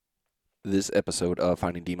This episode of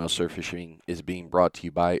Finding Demo Surf Fishing is being brought to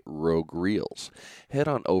you by Rogue Reels. Head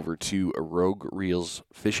on over to Rogue Reels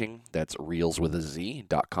Fishing, that's reels with a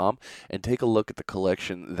Z.com, and take a look at the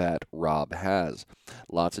collection that Rob has.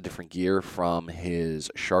 Lots of different gear from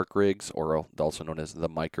his shark rigs, or also known as the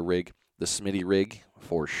Mica rig, the Smitty rig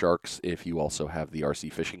for sharks if you also have the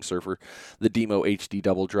RC Fishing Surfer, the Demo HD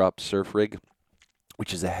Double Drop Surf Rig,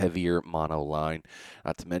 which is a heavier mono line.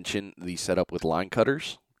 Not to mention the setup with line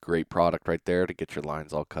cutters. Great product right there to get your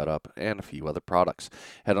lines all cut up, and a few other products.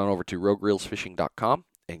 Head on over to roguereelsfishing.com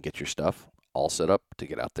and get your stuff all set up to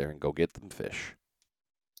get out there and go get them fish.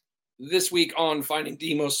 This week on Finding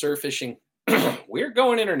Demo Surf Fishing, we're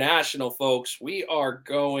going international, folks. We are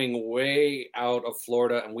going way out of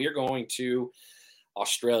Florida, and we are going to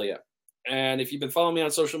Australia. And if you've been following me on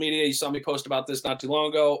social media, you saw me post about this not too long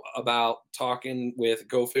ago about talking with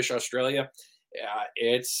Go Fish Australia.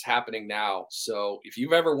 It's happening now. So if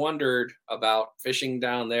you've ever wondered about fishing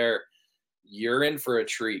down there, you're in for a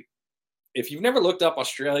treat. If you've never looked up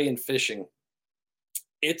Australian fishing,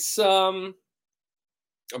 it's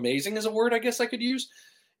amazing is a word I guess I could use.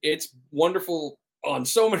 It's wonderful on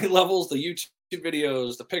so many levels. The YouTube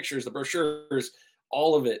videos, the pictures, the brochures,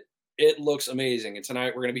 all of it. It looks amazing. And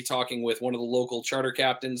tonight we're going to be talking with one of the local charter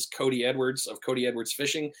captains, Cody Edwards of Cody Edwards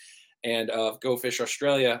Fishing and of Go Fish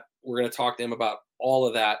Australia. We're going to talk to him about all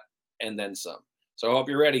of that and then some. So I hope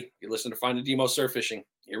you're ready. You're listening to Finding Demo Surf Fishing.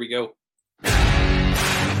 Here we go.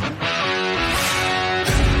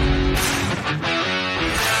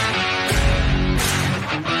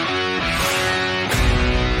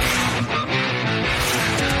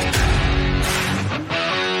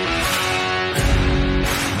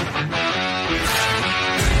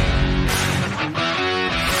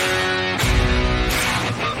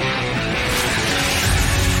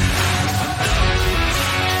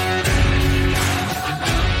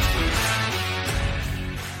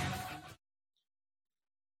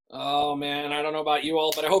 Oh, man, I don't know about you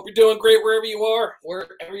all, but I hope you're doing great wherever you are,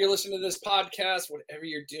 wherever you're listening to this podcast, whatever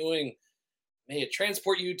you're doing. May it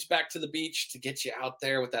transport you back to the beach to get you out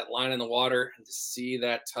there with that line in the water and to see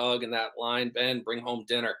that tug and that line bend, bring home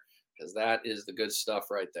dinner, because that is the good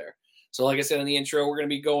stuff right there. So like I said in the intro, we're going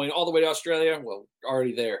to be going all the way to Australia. Well,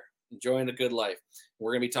 already there, enjoying the good life.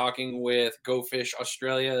 We're going to be talking with Go Fish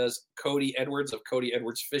Australia's Cody Edwards of Cody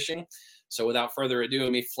Edwards Fishing. So without further ado,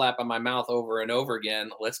 me flapping my mouth over and over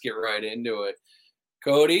again, let's get right into it.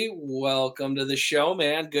 Cody, welcome to the show,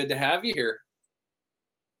 man. Good to have you here.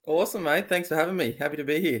 Awesome, mate. Thanks for having me. Happy to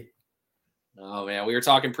be here. Oh, man. We were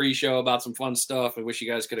talking pre-show about some fun stuff. I wish you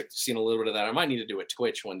guys could have seen a little bit of that. I might need to do a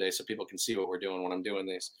Twitch one day so people can see what we're doing when I'm doing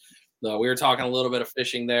these. No, we were talking a little bit of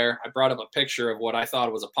fishing there. I brought up a picture of what I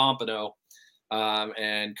thought was a pompano.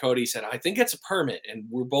 And Cody said, I think it's a permit. And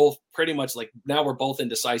we're both pretty much like, now we're both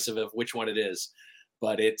indecisive of which one it is.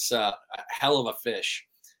 But it's a hell of a fish.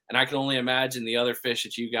 And I can only imagine the other fish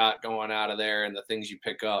that you got going out of there and the things you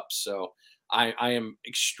pick up. So I am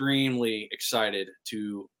extremely excited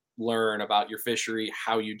to learn about your fishery,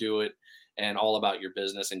 how you do it, and all about your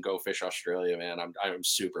business and Go Fish Australia, man. I'm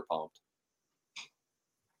super pumped.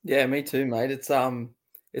 Yeah, me too, mate.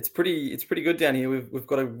 It's pretty good down here. We've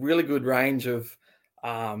got a really good range of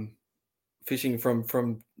fishing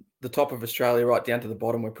from the top of Australia right down to the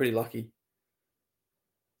bottom. We're pretty lucky.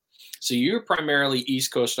 So you're primarily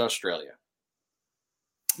East Coast Australia.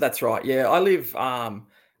 That's right. Yeah, I live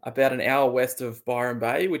about an hour west of Byron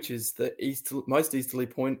Bay, which is the most easterly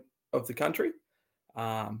point of the country.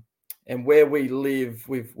 And where we live,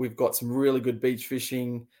 we've got some really good beach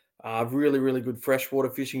fishing, really good freshwater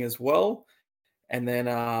fishing as well. And then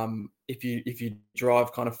if you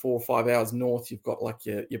drive kind of 4 or 5 hours north, you've got like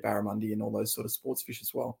your barramundi and all those sort of sports fish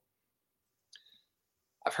as well.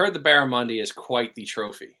 I've heard the barramundi is quite the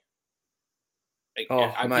trophy.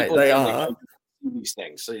 Mate, they are. These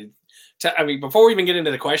things. So, before we even get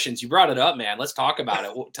into the questions, you brought it up, man. Let's talk about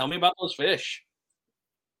it. Tell me about those fish.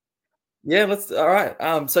 Yeah, all right.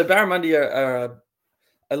 So barramundi are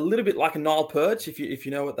a little bit like a Nile perch, if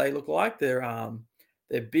you know what they look like.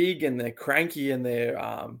 They're big and they're cranky and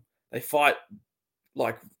they fight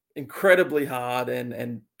like incredibly hard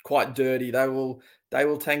and quite dirty. They will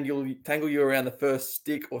tangle you around the first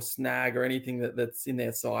stick or snag or anything that's in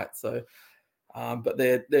their sight. So. But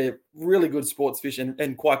they're really good sports fish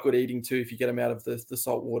and quite good eating too if you get them out of the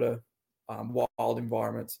saltwater wild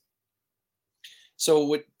environments.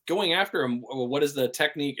 So going after them, what is the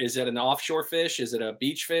technique? Is it an offshore fish? Is it a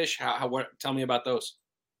beach fish? Tell me about those.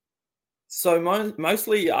 So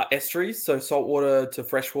mostly estuaries, so saltwater to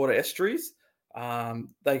freshwater estuaries.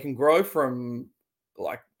 They can grow from,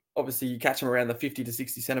 like, obviously you catch them around the 50 to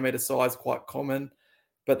 60 centimeter size, quite common.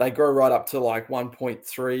 but they grow right up to like 1.3,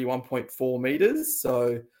 1.4 meters.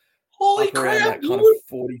 So Holy up around crap, that kind dude. of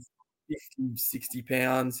 40, 50, 60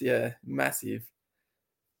 pounds. Yeah, massive.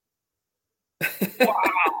 Wow.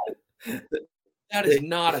 That is They're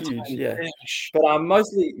not a huge, tiny yeah. fish. But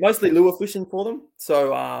mostly lure fishing for them.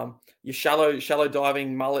 So your shallow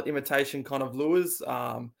diving mullet imitation kind of lures.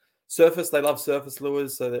 Surface, they love surface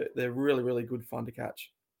lures, so they're really, really good fun to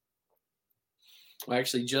catch. I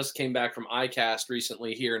actually just came back from ICAST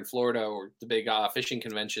recently here in Florida, or the big fishing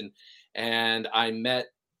convention, and I met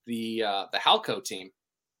the Halco team.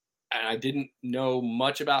 And I didn't know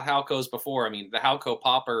much about Halcos before. I mean, the Halco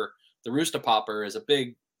popper, the Rooster popper, is a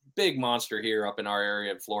big monster here up in our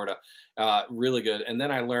area in Florida. Really good. And then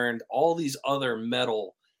I learned all these other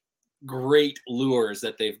metal great lures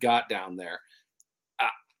that they've got down there.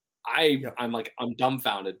 I'm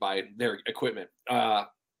dumbfounded by their equipment.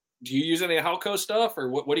 Do you use any Halco stuff, or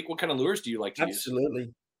what kind of lures do you like to use?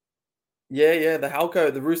 Absolutely. Yeah. The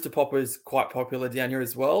Halco, the Rooster popper is quite popular down here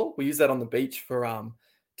as well. We use that on the beach for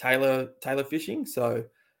tailor fishing. So,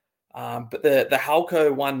 but the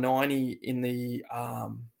Halco 190 in the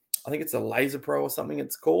I think it's a Laser Pro or something.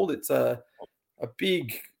 It's called. It's a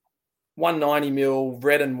big 190 mil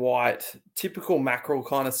red and white, typical mackerel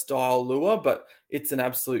kind of style lure, but it's an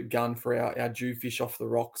absolute gun for our jewfish off the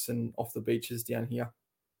rocks and off the beaches down here.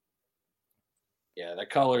 Yeah, the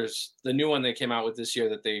colors, the new one they came out with this year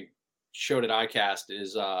that they showed at ICAST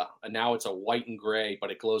is now it's a white and gray,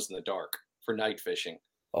 but it glows in the dark for night fishing.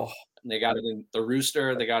 Oh, and they got it in the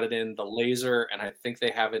Rooster, they got it in the Laser, and I think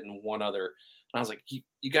they have it in one other. And I was like,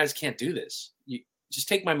 you guys can't do this. You just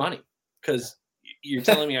take my money, because you're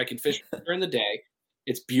telling me I can fish during the day.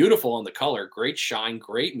 It's beautiful on the color, great shine,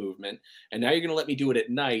 great movement, and now you're going to let me do it at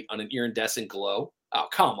night on an iridescent glow? Oh,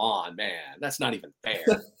 come on, man. That's not even fair.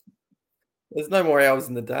 There's no more hours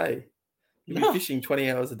in the day. You'd be No. fishing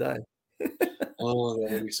 20 hours a day. Oh,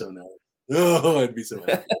 that would be so nice. Oh, I'd be so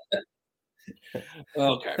happy.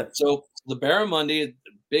 Okay, so the barramundi,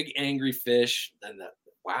 big angry fish, and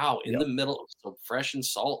the middle, so fresh and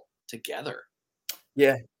salt together.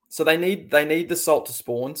 Yeah, so they need the salt to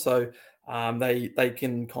spawn. So they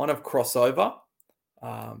can kind of cross over.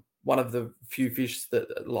 One of the few fish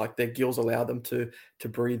that like their gills allow them to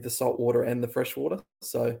breathe the salt water and the fresh water.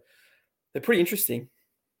 So they're pretty interesting.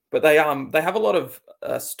 But they have a lot of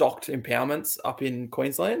stocked impoundments up in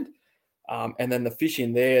Queensland, and then the fish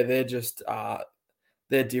in there, they're just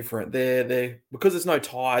they're different. They're because there's no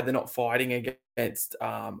tide, they're not fighting against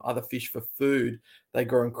other fish for food. They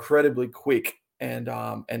grow incredibly quick and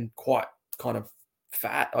quite kind of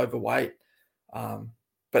fat, overweight,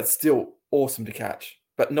 but still awesome to catch,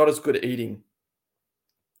 but not as good at eating.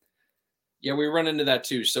 Yeah, we run into that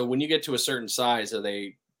too. So when you get to a certain size,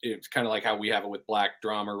 it's kind of like how we have it with black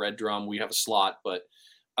drum or red drum. We have a slot, but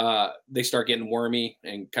they start getting wormy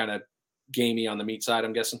and kind of gamey on the meat side,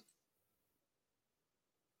 I'm guessing.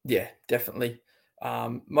 Yeah, definitely.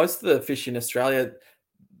 Most of the fish in Australia,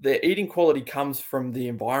 their eating quality comes from the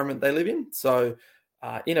environment they live in. So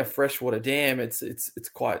in a freshwater dam, it's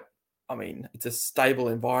quite, I mean, it's a stable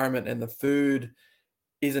environment, and the food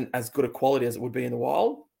isn't as good a quality as it would be in the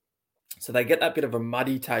wild. So they get that bit of a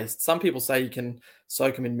muddy taste. Some people say you can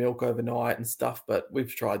soak them in milk overnight and stuff, but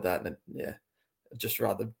we've tried that, and yeah, I'd just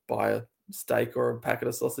rather buy a steak or a packet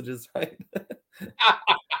of sausages, right?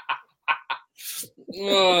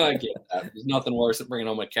 Oh, I get that. There's nothing worse than bringing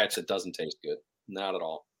home a catch that doesn't taste good. Not at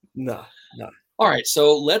all. No. All right,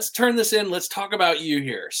 so let's turn this in. Let's talk about you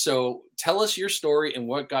here. So tell us your story and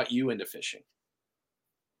what got you into fishing.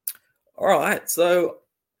 All right, so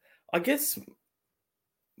I guess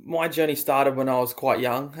my journey started when I was quite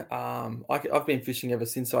young. I've been fishing ever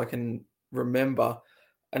since I can remember,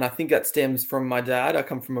 and I think that stems from my dad. I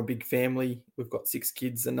come from a big family. We've got 6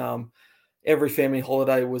 kids, and every family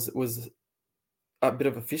holiday was a bit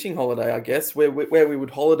of a fishing holiday, I guess, where we would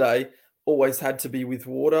holiday always had to be with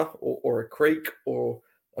water or a creek or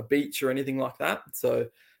a beach or anything like that. So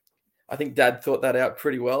I think Dad thought that out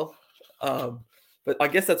pretty well. But I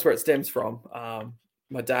guess that's where it stems from.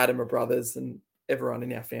 My dad and my brothers and everyone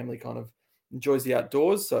in our family kind of enjoys the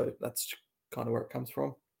outdoors. So that's kind of where it comes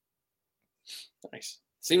from. Nice.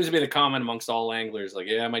 Seems to be the common amongst all anglers. Like,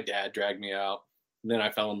 yeah, my dad dragged me out, and then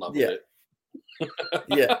I fell in love with it.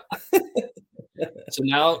 Yeah. So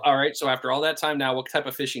now, all right. So after all that time now, what type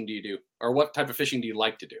of fishing do you do? Or what type of fishing do you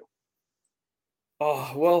like to do?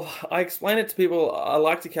 Oh, well, I explain it to people. I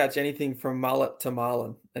like to catch anything from mullet to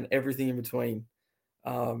marlin and everything in between.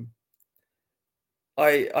 I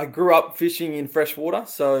grew up fishing in freshwater,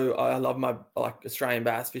 so I love my Australian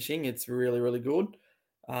bass fishing. It's really, really good.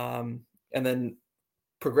 And then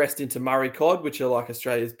progressed into Murray cod, which are like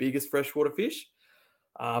Australia's biggest freshwater fish.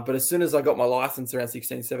 But as soon as I got my license around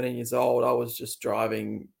 16, 17 years old, I was just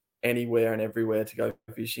driving anywhere and everywhere to go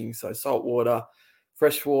fishing. So saltwater,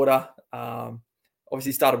 freshwater.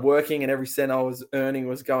 Obviously started working, and every cent I was earning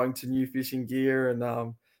was going to new fishing gear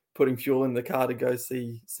and putting fuel in the car to go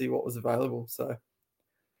see what was available. So,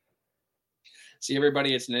 see,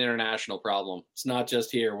 everybody, it's an international problem. It's not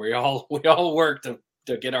just here. We all work to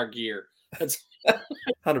get our gear. That's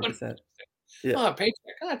 100%. Yeah. Paycheck.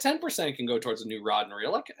 10% can go towards a new rod and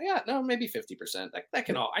reel. Like, yeah, no, maybe 50%. That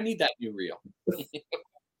can all. I need that new reel.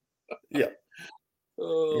 Yeah.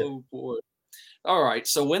 Oh boy. All right.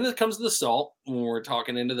 So when it comes to the salt, when we're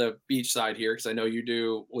talking into the beach side here, because I know you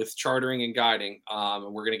do with chartering and guiding,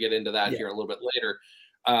 and we're going to get into that here a little bit later.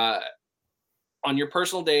 On your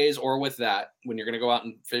personal days or with that, when you're going to go out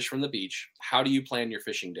and fish from the beach, how do you plan your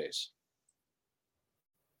fishing days?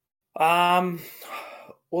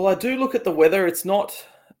 Well, I do look at the weather. It's not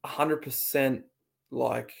 100%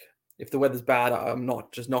 like if the weather's bad, I'm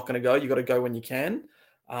not going to go. You got to go when you can.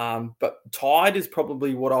 But tide is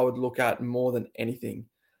probably what I would look at more than anything.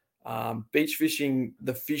 Beach fishing,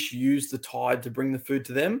 the fish use the tide to bring the food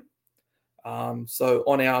to them. So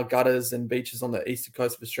on our gutters and beaches on the eastern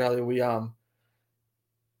coast of Australia,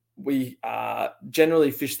 we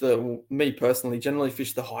generally fish generally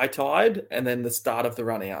fish the high tide and then the start of the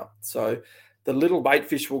run out. So the little bait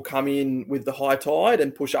fish will come in with the high tide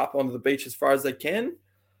and push up onto the beach as far as they can.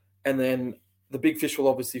 And then the big fish will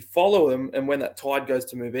obviously follow them. And when that tide goes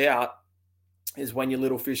to move out is when your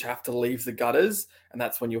little fish have to leave the gutters. And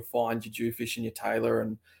that's when you'll find your jewfish and your tailor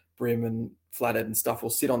and brim and flathead and stuff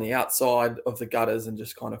will sit on the outside of the gutters and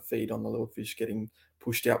just kind of feed on the little fish getting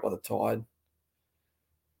pushed out by the tide.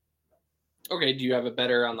 Okay. Do you have a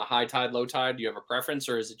better on the high tide, low tide? Do you have a preference,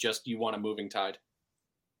 or is it just you want a moving tide?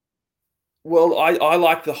 Well, I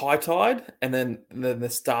like the high tide and then the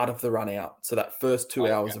start of the run out. So that first 2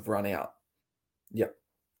 hours of run out. Yep.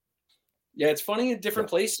 Yeah, it's funny in different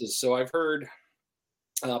places. So I've heard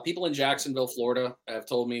people in Jacksonville, Florida, have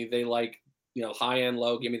told me they like, high and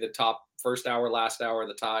low. Give me the top first hour, last hour of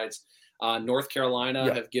the tides. North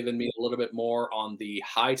Carolina have given me a little bit more on the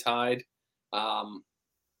high tide.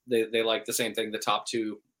 They like the same thing, the top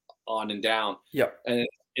two on and down. Yep. And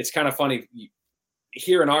it's kind of funny.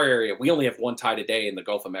 Here in our area, we only have one tide a day in the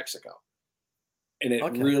Gulf of Mexico. And it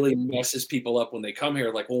really messes people up when they come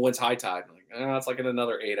here. Like, well, when's high tide? I'm like, it's like in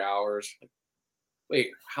another 8 hours. Like,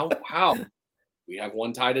 wait, how? We have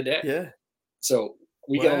one tide a day. Yeah. So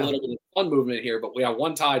we get a little bit of fun movement here, but we have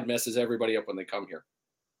one tide messes everybody up when they come here.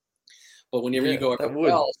 But whenever you go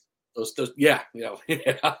everywhere else, those I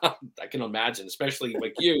can imagine, especially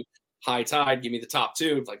like you, high tide, give me the top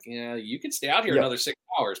two. It's like, you can stay out here another 6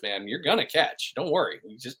 hours, man. You're gonna catch. Don't worry.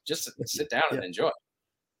 You just sit down and enjoy.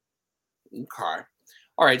 Okay.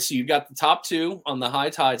 All right. So you've got the top two on the high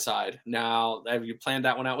tide side. Now, have you planned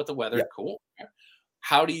that one out with the weather? Yeah. Cool.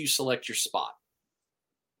 How do you select your spot?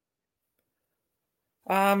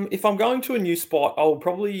 If I'm going to a new spot, I'll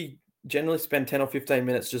probably generally spend 10 or 15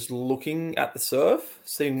 minutes just looking at the surf,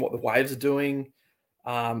 seeing what the waves are doing.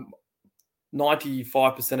 95%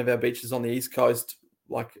 of our beaches on the East Coast,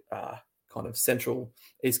 like kind of central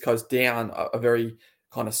East Coast down, are very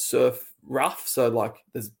kind of surf rough. So like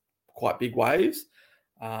there's quite big waves.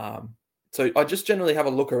 So I just generally have a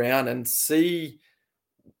look around and see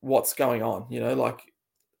what's going on, like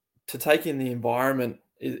to take in the environment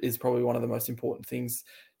is probably one of the most important things,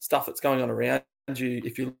 stuff that's going on around you.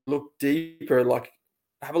 If you look deeper, like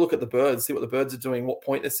have a look at the birds, see what the birds are doing, what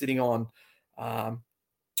point they're sitting on,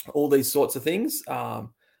 all these sorts of things.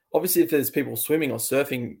 Obviously, if there's people swimming or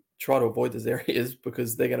surfing, try to avoid those areas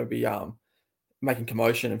because they're going to be making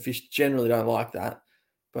commotion, and fish generally don't like that.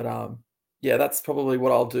 But that's probably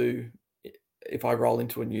what I'll do if I roll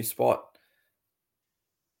into a new spot.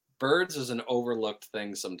 Birds is an overlooked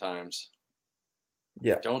thing sometimes.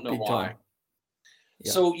 Yeah. Don't know why.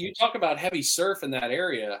 Yeah. So you talk about heavy surf in that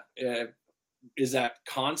area. Is that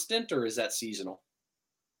constant or is that seasonal?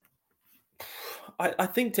 I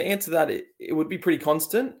think to answer that, it would be pretty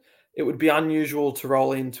constant. It would be unusual to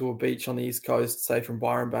roll into a beach on the East Coast, say from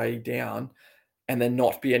Byron Bay down, and then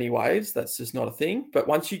not be any waves. That's just not a thing. But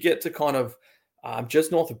once you get to kind of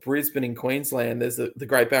just north of Brisbane in Queensland, there's the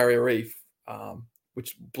Great Barrier Reef,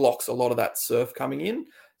 which blocks a lot of that surf coming in.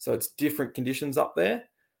 So it's different conditions up there.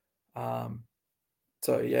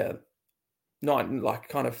 So yeah, like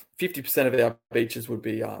kind of 50% of our beaches would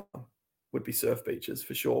be surf beaches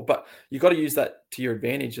for sure. But you got to use that to your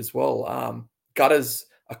advantage as well. Gutters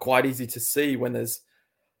are quite easy to see when the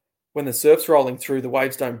surf's rolling through. The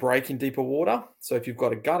waves don't break in deeper water. So if you've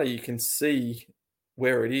got a gutter, you can see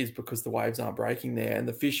where it is because the waves aren't breaking there, and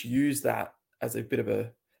the fish use that as a bit of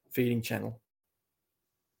a feeding channel.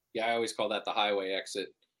 Yeah, I always call that the highway exit.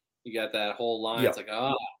 You got that whole line. It's Yep. like,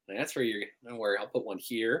 oh, that's where you're. Don't worry, I'll put one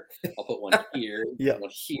here. I'll put one here. Yeah.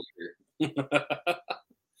 One here.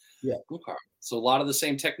 Yeah. Okay. So a lot of the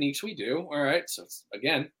same techniques we do. All right. So it's,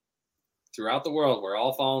 again, throughout the world, we're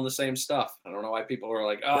all following the same stuff. I don't know why people are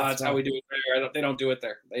like, oh, that's how we do it there. They don't do it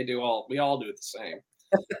there. We all do it the same.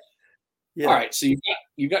 Yeah. All right. So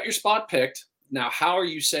you got your spot picked. Now, how are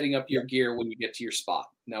you setting up your gear when you get to your spot?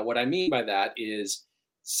 Now, what I mean by that is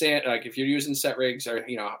sand, like if you're using set rigs, or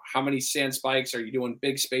how many sand spikes, are you doing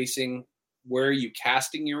big spacing? Where are you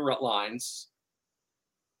casting your lines?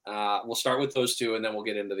 We'll start with those two, and then we'll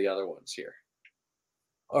get into the other ones here.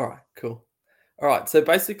 All right, cool. All right, so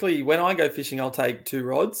basically, when I go fishing, I'll take 2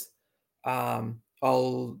 rods.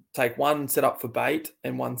 I'll take one set up for bait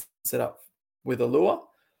and one set up with a lure.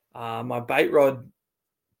 My bait rod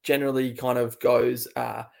generally kind of goes.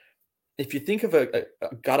 If you think of a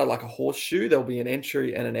gutter like a horseshoe, there'll be an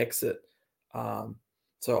entry and an exit.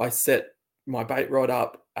 So I set my bait rod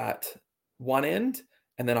up at one end,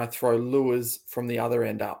 and then I throw lures from the other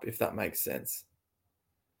end up, if that makes sense.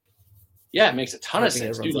 Yeah, it makes a ton of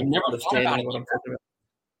sense, dude. I never thought about it.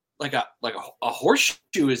 Like a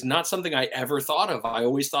horseshoe is not something I ever thought of. I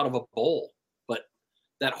always thought of a bowl, but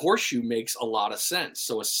that horseshoe makes a lot of sense.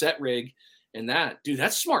 So a set rig and that, dude,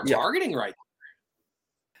 that's smart targeting right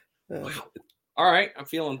there. Wow. All right, I'm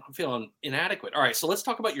feeling inadequate. All right, so let's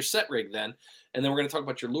talk about your set rig then, and then we're going to talk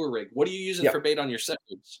about your lure rig. What are you using for bait on your set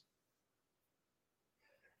rigs?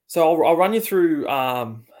 So I'll run you through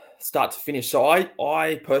start to finish. So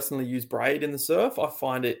I personally use braid in the surf. I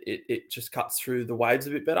find it just cuts through the waves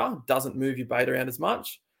a bit better. Doesn't move your bait around as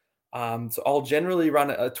much. So I'll generally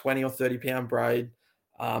run a 20 or 30 pound braid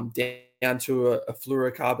down to a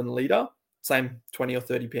fluorocarbon leader, same 20 or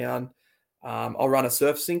 30 pound. I'll run a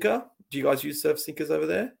surf sinker. Do you guys use surf sinkers over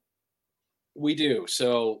there? We do.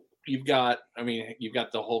 So you've got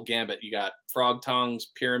the whole gambit. You got frog tongues,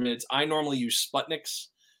 pyramids. I normally use Sputniks.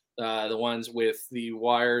 The ones with the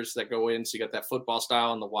wires that go in. So you got that football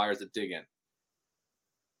style and the wires that dig in.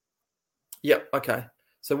 Yep. Okay.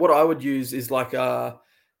 So what I would use is like to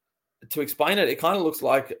explain it, it kind of looks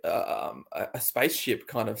like a spaceship,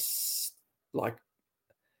 kind of like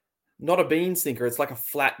not a bean sinker. It's like a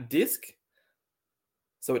flat disc.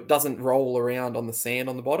 So it doesn't roll around on the sand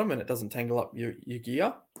on the bottom and it doesn't tangle up your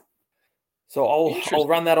gear. So I'll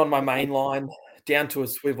run that on my main line down to a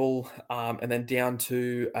swivel, and then down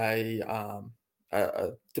to a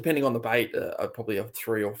depending on the bait, probably a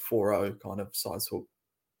 3 or 4 kind of size hook.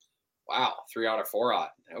 Wow, 3/0 or 4/0.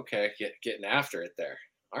 Okay, getting after it there.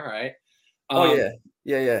 All right.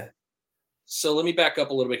 Yeah. So let me back up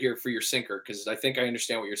a little bit here for your sinker, because I think I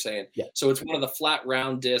understand what you're saying. Yeah. So it's one of the flat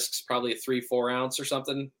round discs, probably a 3-4 ounce or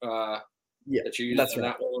something. That you're using. That's right.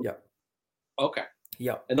 That one. Yeah. Okay.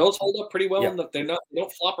 Yeah. And those hold up pretty well. Yeah. They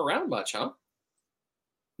don't flop around much, huh?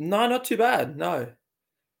 No, not too bad. No.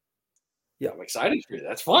 Yeah, I'm excited for you.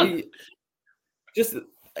 That's fun.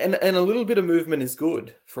 And a little bit of movement is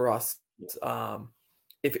good for us.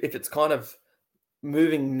 If it's kind of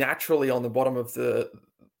moving naturally on the bottom of the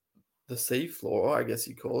sea floor, I guess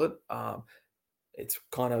you call it, it's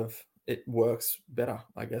kind of, it works better,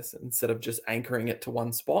 I guess, instead of just anchoring it to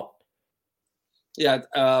one spot. Yeah.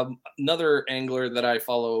 Another angler that I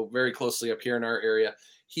follow very closely up here in our area,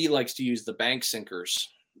 he likes to use the bank sinkers,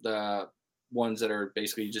 the ones that are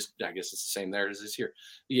basically just, I guess it's the same there as this here.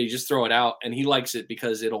 You just throw it out, and he likes it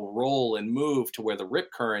because it'll roll and move to where the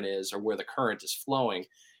rip current is or where the current is flowing,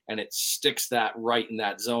 and it sticks that right in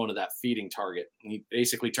that zone of that feeding target. And he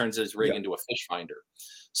basically turns his rig into a fish finder.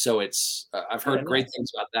 So it's, I've heard great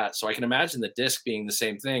things about that. So I can imagine the disc being the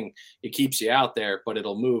same thing. It keeps you out there, but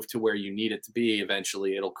it'll move to where you need it to be.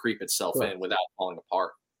 Eventually it'll creep itself in without falling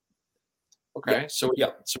apart. Okay. So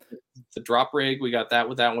the drop rig, we got that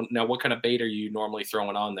with that one. Now, what kind of bait are you normally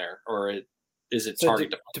throwing on there, or is it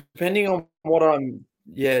target? Depending on what I'm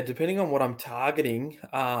targeting,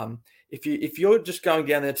 if you're just going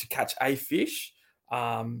down there to catch a fish,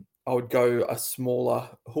 I would go a smaller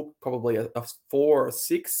hook, probably a 4 or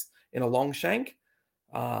 6 in a long shank.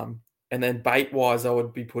 And then bait wise, I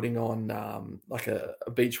would be putting on like a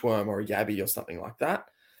beach worm or a yabby or something like that.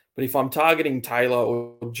 But if I'm targeting tailor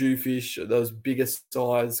or jewfish, those biggest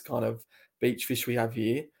size kind of beach fish we have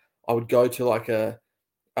here, I would go to like a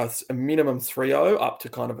minimum 3/0 up to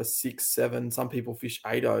kind of a 6, 7. Some people fish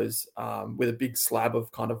 8/0s with a big slab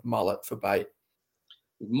of kind of mullet for bait.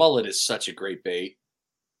 Mullet is such a great bait.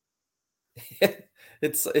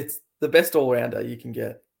 It's the best all rounder you can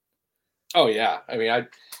get. Oh yeah, I mean,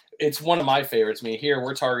 it's one of my favorites. I mean, here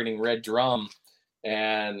we're targeting red drum,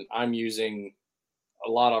 and I'm using a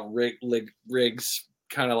lot of rigs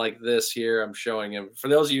kind of like this here. I'm showing him. For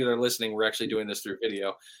those of you that are listening, we're actually doing this through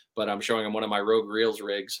video, but I'm showing him one of my Rogue Reels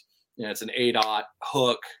rigs. It's an 8/0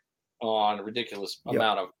 hook on a ridiculous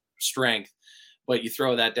amount of strength, but you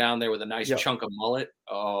throw that down there with a nice chunk of mullet.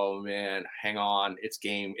 Oh man, hang on. It's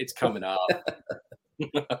game. It's coming up.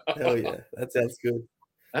 Hell yeah. That sounds good.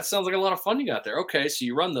 That sounds like a lot of fun you got there. Okay, so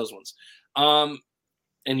you run those ones.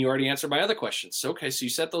 And you already answered my other questions. So, okay, so you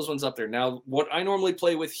set those ones up there. Now, what I normally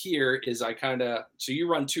play with here is so you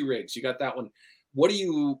run 2 rigs. You got that one. What are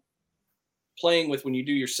you playing with when you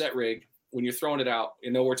do your set rig, when you're throwing it out?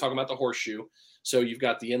 You know, we're talking about the horseshoe. So you've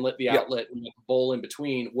got the inlet, the outlet, and the bowl in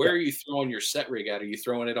between. Where are you throwing your set rig at? Are you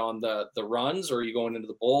throwing it on the runs, or are you going into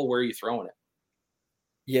the bowl? Where are you throwing it?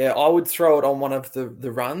 Yeah, I would throw it on one of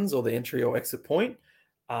the runs or the entry or exit point.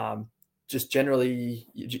 Just generally,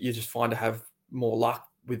 you just find to have more luck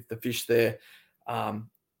with the fish there,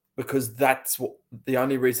 because that's the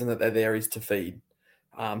only reason that they're there is to feed.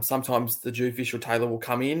 Sometimes the jewfish or tailor will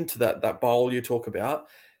come into that bowl you talk about,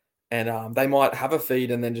 and they might have a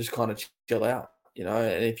feed and then just kind of chill out, you know.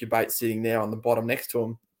 And if your bait's sitting there on the bottom next to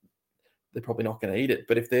them, they're probably not going to eat it.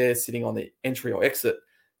 But if they're sitting on the entry or exit,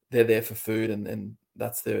 they're there for food, and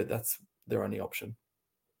that's their only option.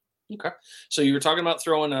 Okay. So you were talking about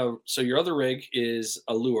so your other rig is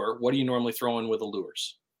a lure. What do you normally throw in with the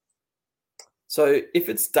lures? So if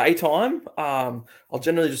it's daytime, I'll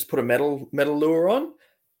generally just put a metal lure on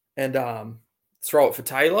and throw it for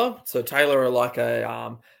tailor. So tailor are like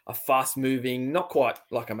a fast moving, not quite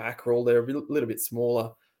like a mackerel. They're a little bit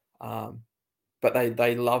smaller, but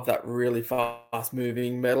they love that really fast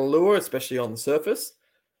moving metal lure, especially on the surface.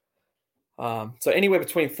 So anywhere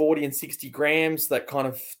between 40 and 60 grams, that kind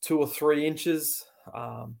of 2 or 3 inches,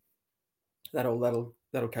 that'll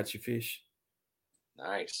catch your fish.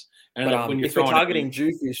 Nice. And but, when you're if we're targeting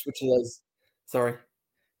jewfish, which are those, sorry.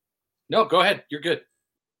 No, go ahead. You're good.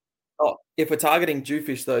 Oh, if we're targeting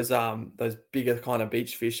jewfish, those bigger kind of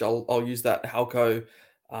beach fish, I'll use that Halco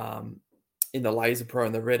in the Laser Pro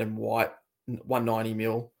in the red and white 190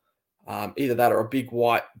 mil. Either that or a big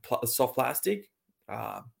white soft plastic.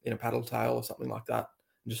 In a paddle tail or something like that,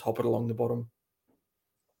 and just hop it along the bottom.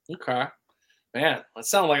 Okay, man, that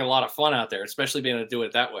sounds like a lot of fun out there, especially being able to do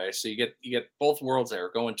it that way. So you get both worlds there,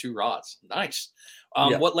 going 2 rods. Nice.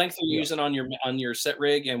 What length are you using on your set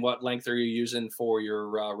rig, and what length are you using for your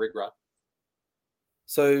rig rod?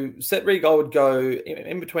 So set rig, I would go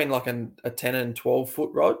in between like a 10 and 12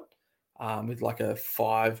 foot rod, with like a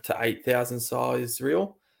 5,000 to 8,000 size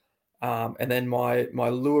reel. And then my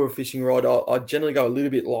lure fishing rod, I generally go a little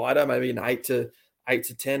bit lighter, maybe an 8 to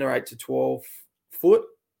 10 or 8 to 12 foot,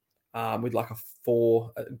 with like a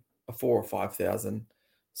 4 or 5,000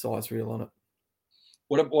 size reel on it.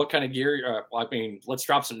 What kind of gear? I mean, let's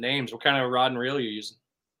drop some names. What kind of rod and reel are you using?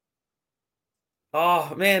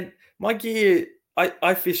 Oh man, my gear,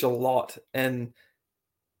 I fish a lot, and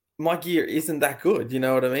my gear isn't that good. You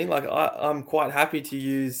know what I mean? Like I'm quite happy to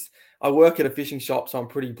use. I work at a fishing shop, so I'm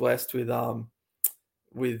pretty blessed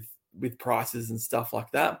with prices and stuff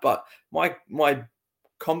like that. But my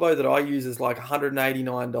combo that I use is like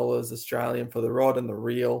 $189 Australian for the rod and the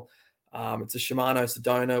reel. It's a Shimano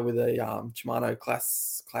Sedona with a Shimano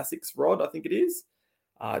Classics rod, I think it is.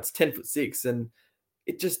 It's 10'6", and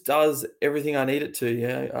it just does everything I need it to.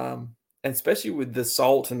 Yeah, and especially with the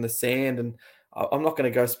salt and the sand, and I'm not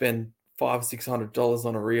going to go spend $500-$600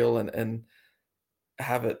 on a reel and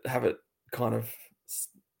have it kind of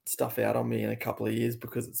stuff out on me in a couple of years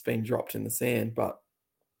because it's been dropped in the sand. But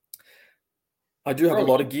I do have a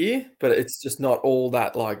lot of gear, but it's just not all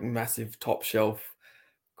that like massive top shelf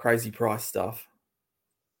crazy price stuff.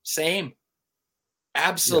 Same.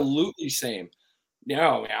 Absolutely same.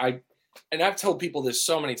 No, I've told people this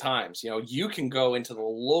so many times. You know, you can go into the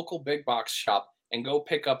local big box shop and go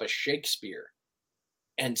pick up a Shakespeare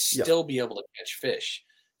and still be able to catch fish.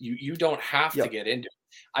 You don't have to get into it.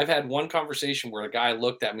 I've had one conversation where a guy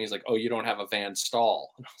looked at me, he's like, "Oh, you don't have a Van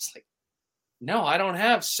Staal." And I was like, "No, I don't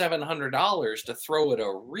have $700 to throw at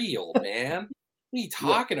a reel, man. What are you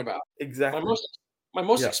talking about?" Exactly. My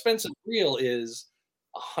most expensive reel is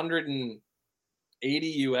 $180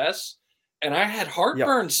 US, and I had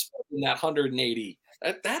heartburn spending that $180.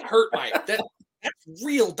 That hurt that's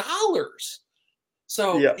real dollars.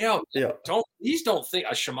 So please don't think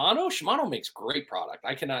a Shimano makes great product.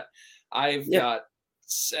 I've got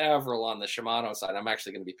several on the Shimano side. I'm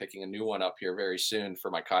actually going to be picking a new one up here very soon for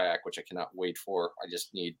my kayak, which I cannot wait for. I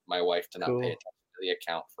just need my wife to not pay attention to the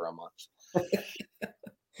account for a month.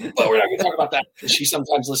 But we're not going to talk about that because she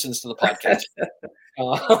sometimes listens to the podcast.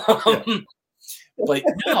 But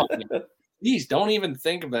no, please don't even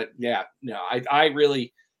think of it. Yeah, no, I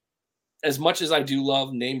really, as much as I do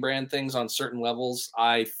love name brand things on certain levels,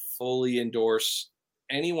 I fully endorse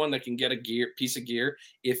anyone that can get a piece of gear.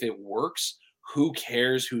 If it works, who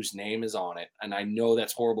cares whose name is on it? And I know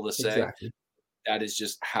that's horrible to say. Exactly. That is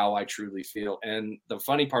just how I truly feel. And the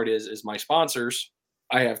funny part is my sponsors.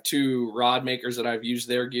 I have 2 rod makers that I've used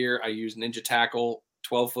their gear. I use Ninja Tackle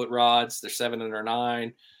 12-foot rods. They're 7 and they're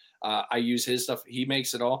 9. I use his stuff. He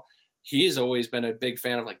makes it all. He's always been a big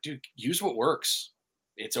fan of like, dude, use what works.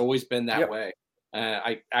 It's always been that way.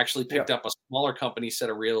 I actually picked up a smaller company set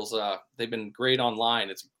of reels. They've been great online.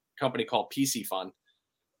 It's a company called PC Fun.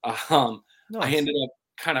 Nice. I ended up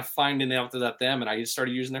kind of finding out that them, and I just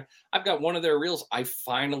started using I've got one of their reels. I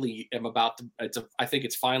finally am about to, I think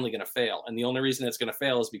it's finally going to fail. And the only reason it's going to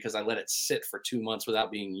fail is because I let it sit for 2 months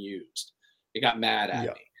without being used. It got mad at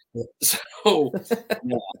me. Yeah. So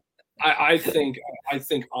yeah, I think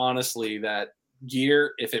honestly that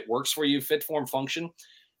gear, if it works for you, fit, form, function,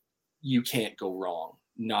 you can't go wrong.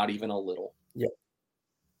 Not even a little. Yeah.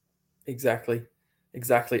 Exactly.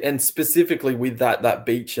 And specifically with that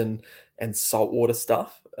beach and saltwater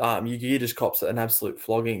stuff, your gear just cops an absolute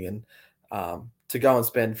flogging, and to go and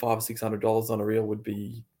spend $500 or $600 on a reel would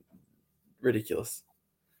be ridiculous.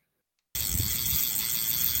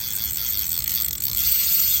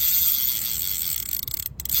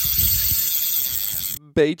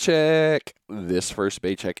 Bait check. This first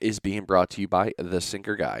bait check is being brought to you by The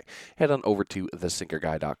Sinker Guy. Head on over to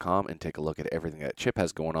thesinkerguy.com and take a look at everything that Chip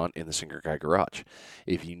has going on in the Sinker Guy garage.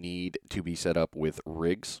 If you need to be set up with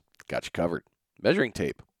rigs, got you covered. Measuring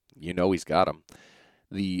tape, you know he's got them.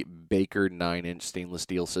 The Baker 9-inch stainless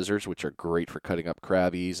steel scissors, which are great for cutting up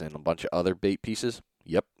crabbies and a bunch of other bait pieces.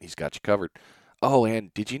 Yep, he's got you covered. Oh,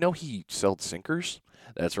 and did you know he sold sinkers?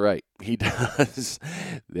 That's right, he does.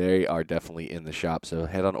 They are definitely in the shop. So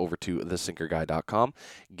head on over to thesinkerguy.com.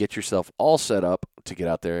 Get yourself all set up to get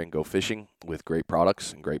out there and go fishing with great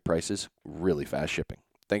products and great prices. Really fast shipping.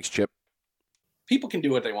 Thanks, Chip. People can do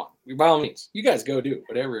what they want. By all means, you guys go do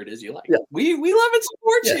whatever it is you like. Yeah. We love and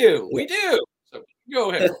support you. We do. So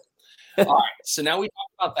go ahead. All right. So now we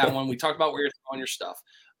talked about that one. We talked about where you're throwing your stuff.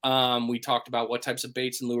 We talked about what types of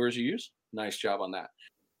baits and lures you use. Nice job on that.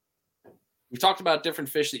 We've talked about different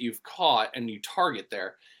fish that you've caught and you target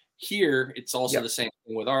there. Here, it's also the same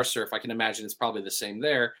thing with our surf. I can imagine it's probably the same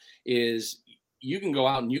there, is you can go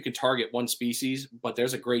out and you can target one species, but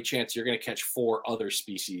there's a great chance you're going to catch 4 other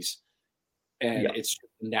species. And it's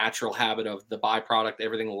the natural habit of the byproduct.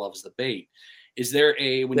 Everything loves the bait. Is there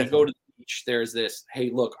when you go to the beach, there's this,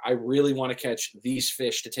 hey, look, I really want to catch these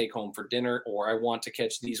fish to take home for dinner, or I want to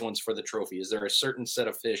catch these ones for the trophy. Is there a certain set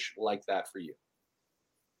of fish like that for you?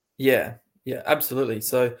 Yeah, absolutely.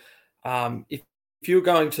 So if you're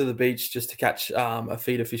going to the beach just to catch a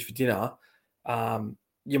feeder fish for dinner,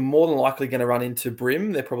 you're more than likely going to run into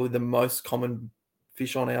brim. They're probably the most common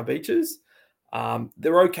fish on our beaches.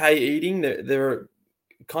 They're okay eating. They're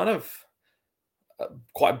kind of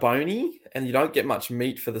quite bony, and you don't get much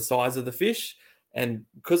meat for the size of the fish. And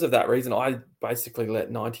because of that reason, I basically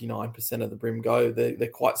let 99% of the brim go. They're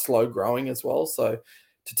quite slow growing as well. So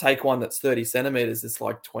to take one that's 30 centimeters, it's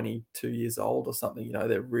like 22 years old or something. You know,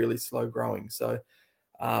 they're really slow growing. So,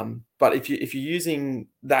 but if you're using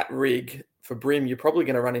that rig for brim, you're probably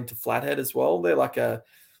going to run into flathead as well. They're like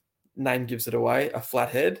name gives it away, a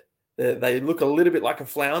flathead. They look a little bit like a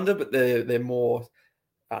flounder, but they're more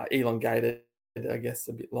elongated, I guess,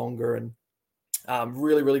 a bit longer, and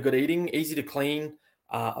really, really good eating, easy to clean.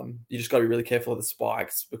 You just got to be really careful of the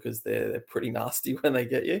spikes because they're pretty nasty when they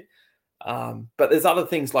get you. But there's other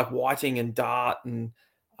things like whiting and dart, and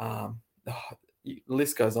the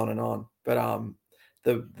list goes on and on. But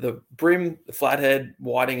the brim, the flathead,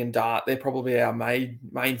 whiting, and dart, they're probably our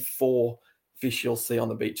main 4 fish you'll see on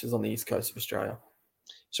the beaches on the east coast of Australia.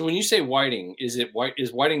 So when you say whiting, is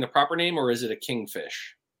whiting the proper name, or is it a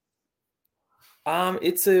kingfish?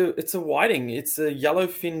 It's a whiting. It's a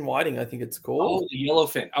yellowfin whiting, I think it's called. Oh, the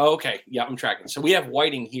yellowfin. Oh, okay. Yeah, I'm tracking. So we have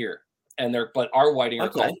whiting here, but our whiting are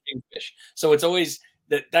called kingfish. So it's always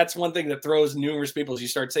that's one thing that throws numerous people is you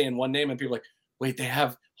start saying one name and people are like, wait, they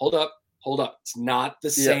have hold up. It's not the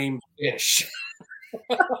same fish.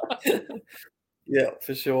 Yeah,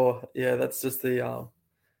 for sure. Yeah, that's just the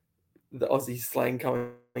Aussie slang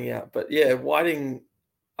coming out. But yeah, whiting,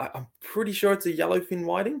 I'm pretty sure it's a yellowfin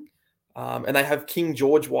whiting. And they have King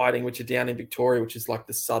George whiting, which are down in Victoria, which is like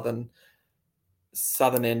the southern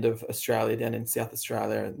end of Australia, down in South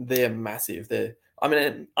Australia. And they're massive. I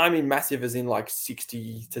mean massive as in like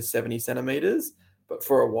 60 to 70 centimeters. But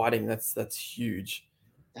for a whiting, that's huge.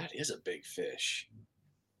 That is a big fish.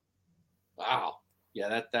 Wow.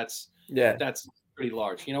 Yeah, that's Yeah. pretty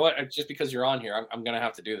large. You know what? Just because you're on here, I'm gonna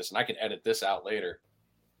have to do this, and I can edit this out later.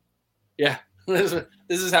 Yeah, this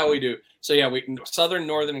is how we do. So yeah, we southern,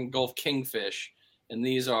 northern, and Gulf kingfish, and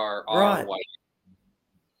these are our Right. white.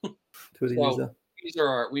 So So these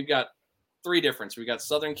are we've got three difference. We got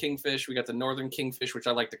southern kingfish, we got the northern kingfish, which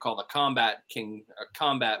I like to call the combat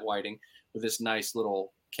whiting, with this nice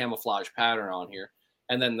little camouflage pattern on here,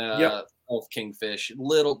 and then the Gulf kingfish,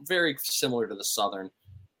 little very similar to the southern,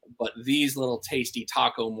 but these little tasty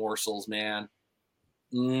taco morsels, man.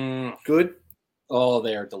 Good. Oh,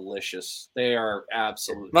 they are delicious. They are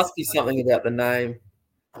absolutely. Must be something about the name.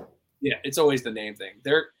 Yeah, it's always the name thing.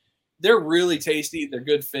 They're really tasty. They're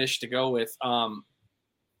good fish to go with.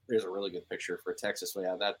 There's a really good picture for Texas. So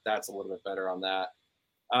yeah, that's a little bit better on that.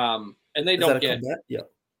 And they don't get combat? Yeah.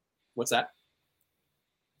 What's that?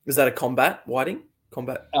 Is that a combat whiting?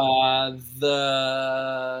 Combat.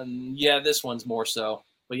 This one's more so.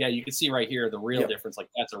 But yeah, you can see right here the real difference. Like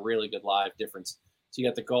that's a really good live difference. So you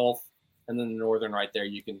got the Gulf and then the northern right there.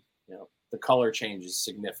 You can, the color change is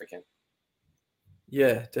significant.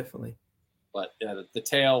 Yeah, definitely. But the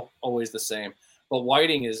tail always the same. But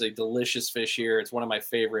whiting is a delicious fish here. It's one of my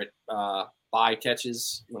favorite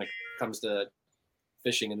bycatches when it comes to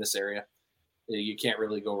fishing in this area. You can't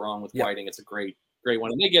really go wrong with whiting. It's a great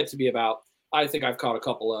one. And they get to be about, I think I've caught a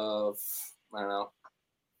couple of,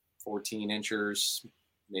 14 inchers,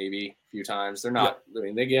 maybe a few times. They're not,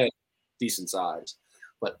 they get decent size,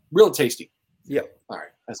 but real tasty. Yep. All right.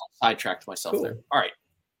 I sidetracked myself there. All right.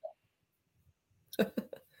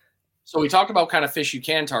 So we talked about kind of fish you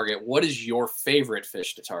can target. What is your favorite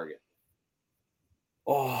fish to target?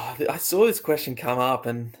 Oh, I saw this question come up,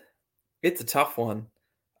 and it's a tough one.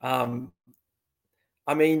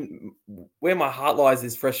 I mean, where my heart lies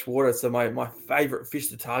is freshwater, so my favorite fish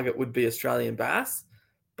to target would be Australian bass.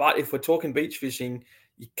 But if we're talking beach fishing,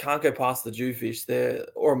 you can't go past the jewfish there,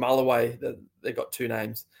 or a mulloway. They've got two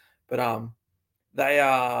names, but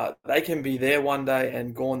they can be there one day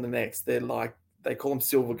and gone the next. They call them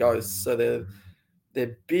silver ghosts. So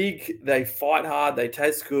they're big, they fight hard, they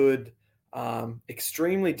taste good.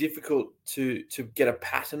 Extremely difficult to get a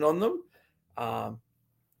pattern on them.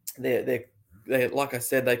 They're like I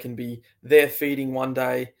said, they can be there feeding one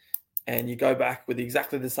day, and you go back with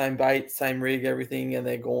exactly the same bait, same rig, everything, and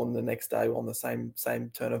they're gone the next day on the same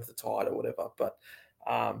turn of the tide or whatever. But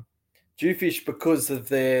jewfish, because of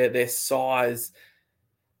their size,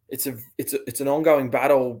 it's an ongoing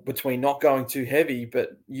battle between not going too heavy,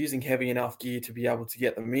 but using heavy enough gear to be able to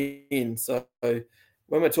get them in. So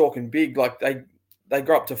when we're talking big, like they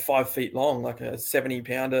grow up to 5 feet long, like a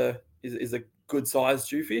 70-pounder is a good sized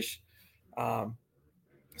jewfish.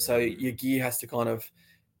 So your gear has to kind of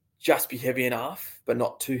just be heavy enough, but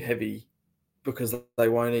not too heavy, because they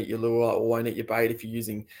won't eat your lure or won't eat your bait if you're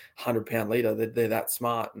using 100-pound leader. They're that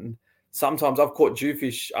smart. And sometimes I've caught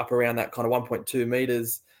jewfish up around that kind of 1.2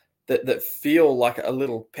 meters that feel like a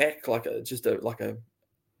little peck, like a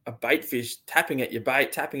bait fish tapping at your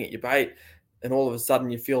bait, and all of a sudden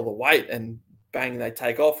you feel the weight and bang, they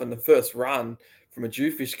take off. And the first run from a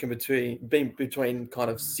jewfish can be between kind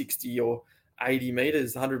of 60 or 80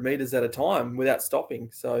 meters, 100 meters at a time without stopping.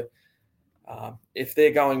 So if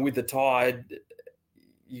they're going with the tide,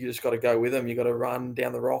 you just got to go with them. You got to run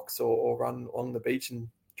down the rocks or run along the beach and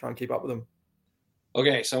try and keep up with them.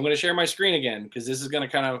 Okay, so I'm going to share my screen again, because this is going to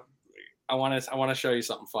kind of, I want to show you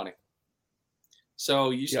something funny.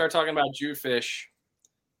 So you start talking about jewfish.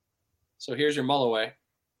 So here's your mulloway,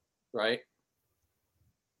 right?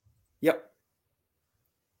 Yep.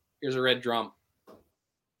 Here's a red drum.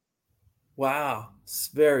 Wow, it's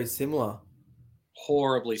very similar.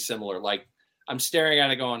 Horribly similar. Like, I'm staring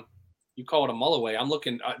at it going, you call it a mulloway. I'm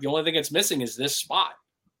looking, the only thing that's missing is this spot.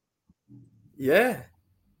 Yeah.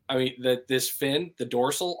 I mean, this fin, the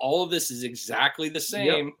dorsal, all of this is exactly the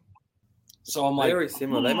same. Yep. So I'm like, very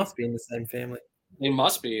similar. They must be in the same family. They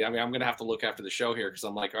must be. I mean, I'm going to have to look after the show here, because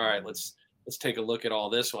I'm like, all right, let's take a look at all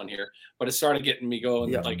this one here. But it started getting me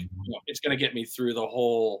going. Like, it's going to get me through the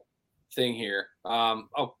whole thing here.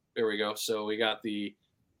 Oh, there we go. So we got I'm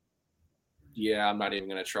not even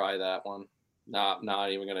going to try that one.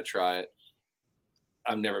 Not even going to try it.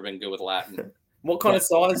 I've never been good with Latin. What kind of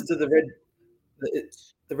size do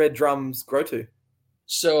the red drums grow to?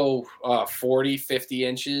 So 40, 50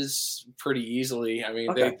 inches pretty easily. I mean,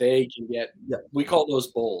 okay. they can get, we call those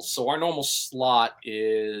bowls. So our normal slot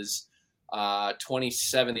is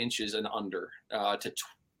 27 inches and under to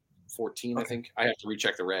 14, okay. I think. I have to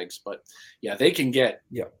recheck the regs. But, yeah, they can get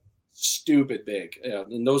stupid big.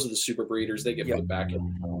 And those are the super breeders. They get put back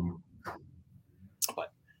in.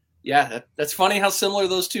 But Yeah, that's funny how similar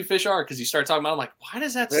those two fish are, because you start talking about, I'm like, why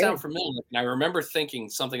does that Yeah. sound familiar? And I remember thinking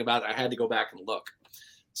something about it. I had to go back and look.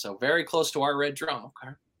 So very close to our red drum.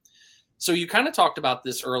 Okay. So you kind of talked about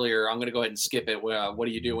this earlier. I'm going to go ahead and skip it. What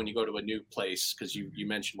do you do when you go to a new place? Because you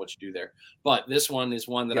mentioned what you do there. But this one is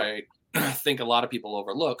one that I think a lot of people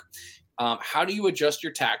overlook. How do you adjust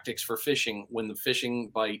your tactics for fishing when the fishing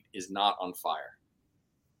bite is not on fire?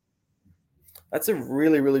 That's a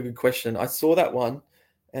really, really good question. I saw that one,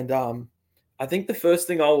 and I think the first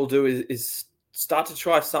thing I will do is start to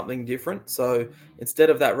try something different. So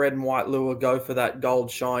instead of that red and white lure, go for that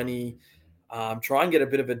gold shiny. Try and get a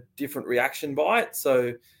bit of a different reaction bite.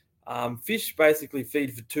 So fish basically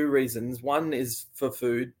feed for two reasons. One is for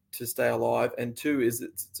food to stay alive, and two is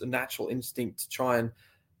it's a natural instinct to try and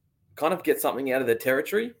kind of get something out of their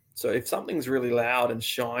territory. So if something's really loud and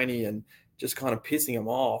shiny and just kind of pissing them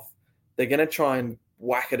off, they're going to try and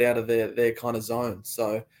whack it out of their kind of zone.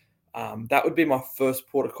 So that would be my first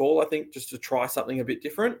port of call, I think, just to try something a bit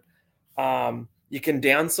different. You can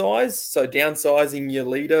downsize. So downsizing your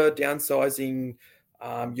leader, downsizing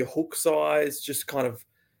your hook size, just kind of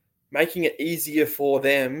making it easier for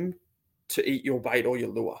them to eat your bait or your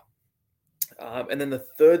lure. And then the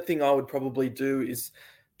third thing I would probably do is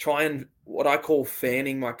try and what I call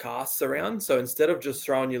fanning my casts around. So instead of just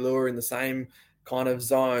throwing your lure in the same kind of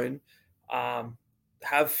zone,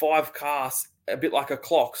 have 5 casts, a bit like a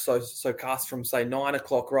clock. So cast from say 9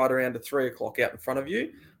 o'clock right around to 3 o'clock out in front of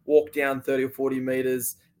you. Walk down 30 or 40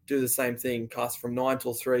 meters, do the same thing, cast from 9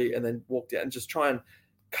 till 3, and then walk down and just try and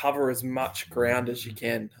cover as much ground as you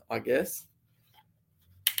can, I guess.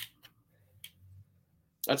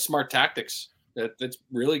 That's smart tactics. That's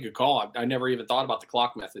really good call. I never even thought about the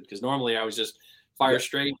clock method, because normally I was just fire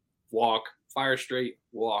straight, walk, fire straight,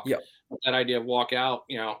 walk. Yeah. That idea of walk out,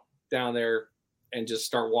 down there and just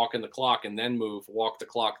start walking the clock and then move, walk the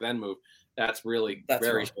clock, then move. That's very, right.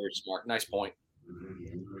 very smart. Nice point.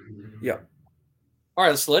 Yeah. All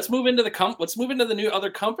right, so let's move into the new other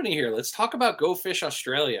company here. Let's talk about Go Fish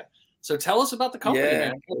Australia. So tell us about the company,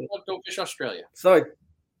 man. About Go Fish Australia. So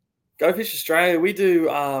Go Fish Australia, we do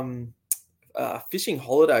fishing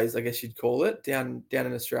holidays, I guess you'd call it, down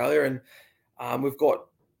in Australia, and we've got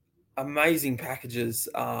amazing packages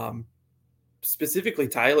specifically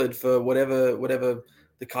tailored for whatever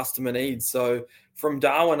the customer needs. So from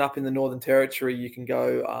Darwin up in the Northern Territory, you can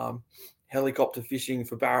go helicopter fishing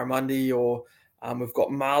for barramundi, or we've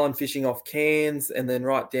got marlin fishing off Cairns, and then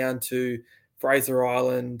right down to Fraser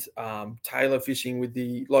Island, tailor fishing with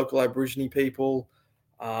the local Aborigine people,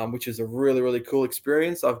 which is a really, really cool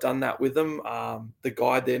experience. I've done that with them. The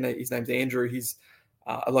guide there, his name's Andrew. He's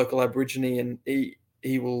a local Aborigine, and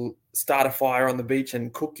he will start a fire on the beach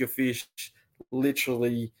and cook your fish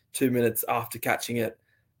literally 2 minutes after catching it.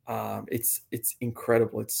 It's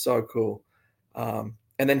incredible. It's so cool.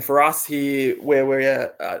 And then for us here, where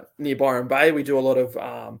we're near Byron Bay, we do a lot of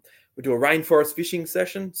we do a rainforest fishing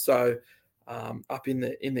session. So up in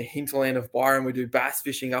the hinterland of Byron, we do bass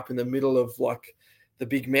fishing up in the middle of like the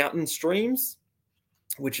big mountain streams,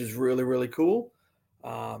 which is really, really cool.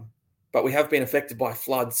 But we have been affected by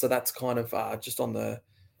floods, so that's kind of just on the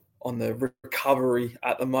recovery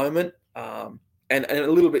at the moment, and a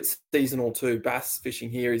little bit seasonal too. Bass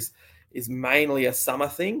fishing here is mainly a summer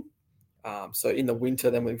thing. So in the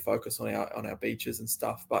winter, then we focus on our beaches and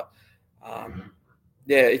stuff. But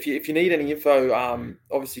yeah, if you need any info,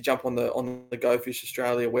 obviously jump on the Go Fish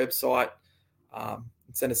Australia website, and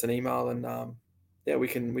send us an email, and yeah, we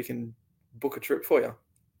can book a trip for you.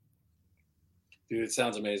 Dude, it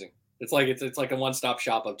sounds amazing. It's like a one-stop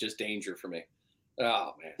shop of just danger for me.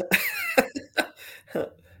 Oh man.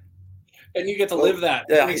 And you get to live that.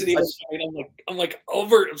 Yeah, it makes it even.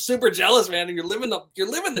 I'm super jealous, man. And you're living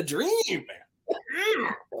the dream, man.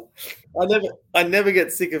 I never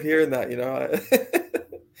get sick of hearing that.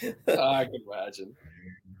 I can imagine.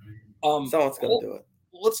 Someone's got to do it.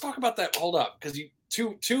 Let's talk about that. Hold up, because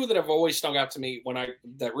two that have always stung out to me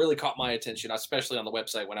that really caught my attention, especially on the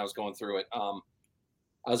website when I was going through it.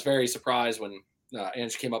 I was very surprised when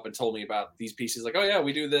Ange came up and told me about these pieces. Like, oh yeah,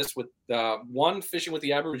 we do this with one fishing with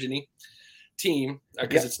the Aborigine team,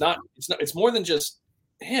 because it's more than just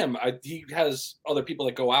him. He has other people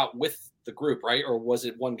that go out with the group, right? Or was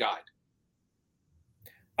it one guide?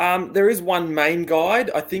 There is one main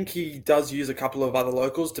guide. I think he does use a couple of other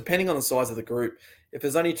locals, depending on the size of the group. If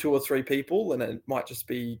there's only 2 or 3 people, then it might just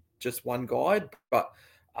be just one guide. But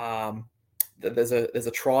there's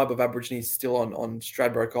a tribe of Aborigines still on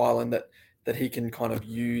Stradbroke Island that he can kind of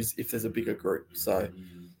use if there's a bigger group. So,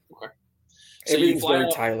 okay. So everything's very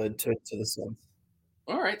tailored to the size.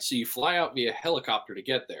 All right. So you fly out via helicopter to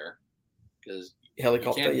get there, because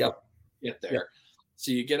Helicopter, You can't yep. get there. Yep.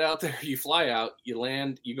 So you get out there, you fly out, you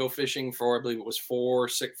land, you go fishing for, I believe it was 4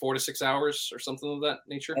 to 6 hours or something of that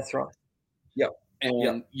nature. That's right. Yep.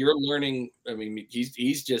 And you're learning. I mean,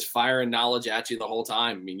 he's just firing knowledge at you the whole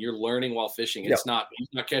time. I mean, you're learning while fishing. He's not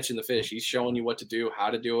catching the fish. He's showing you what to do,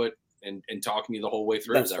 how to do it, and talking to you the whole way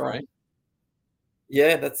through. Is that right?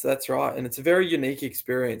 Yeah, that's right. And it's a very unique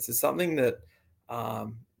experience. It's something that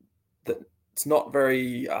that it's not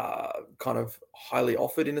very kind of highly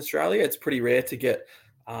offered in Australia. It's pretty rare to get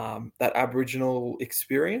that Aboriginal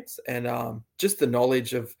experience, and just the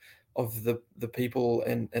knowledge of the people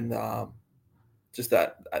and just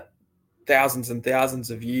that thousands and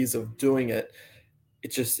thousands of years of doing it. It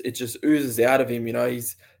just oozes out of him.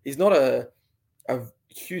 He's not a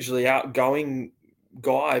hugely outgoing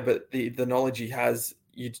guy, but the knowledge he has,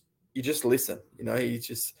 you just listen. He's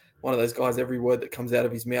just one of those guys. Every word that comes out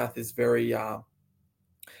of his mouth is very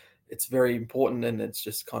it's very important, and it's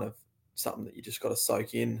just kind of something that you just got to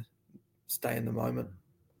soak in, stay in the moment.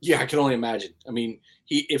 Yeah, I can only imagine. I mean,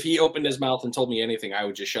 if he opened his mouth and told me anything, I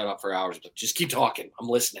would just shut up for hours. But just keep talking. I'm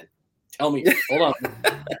listening. Tell me. Hold on.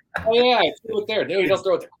 Oh yeah, I threw it there. No, you don't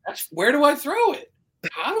throw it there. Where do I throw it?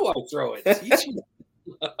 How do I throw it?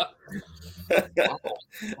 Wow.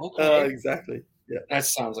 Okay. Exactly. Yeah. That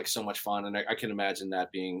sounds like so much fun, and I can imagine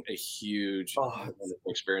that being a huge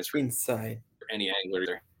experience for insane for any angler.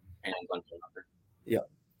 Their hands on camera. Yeah.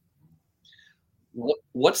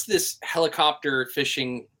 What's this helicopter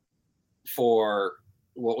fishing for?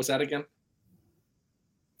 What was that again?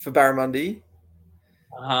 For barramundi.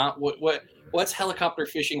 What's helicopter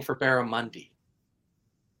fishing for barramundi?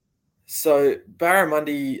 So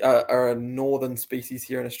barramundi are a northern species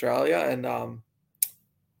here in Australia, and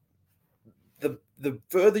the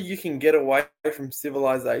further you can get away from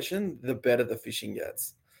civilization, the better the fishing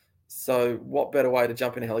gets. So what better way to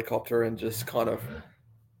jump in a helicopter and just kind of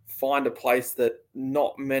find a place that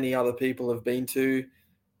not many other people have been to,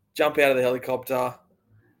 jump out of the helicopter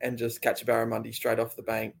and just catch a barramundi straight off the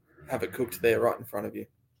bank, have it cooked there right in front of you.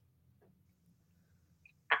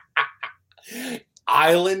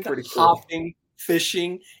 Island hopping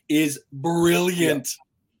fishing is brilliant.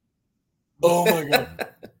 Yeah. Oh my God.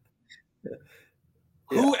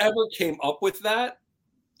 Whoever came up with that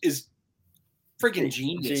is freaking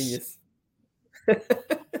genius. I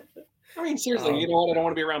mean, seriously, you know what? I don't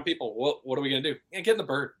want to be around people. What are we going to do? Yeah, get in the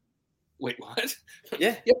bird. Wait, what?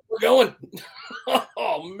 Yeah. Yep, we're going.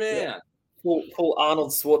 Oh, man. Yeah. Full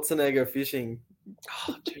Arnold Schwarzenegger fishing.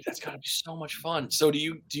 Oh, dude, that's got to be so much fun. So do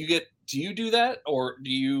you do that, or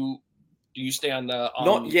do you stay on the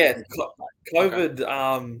Not yet. COVID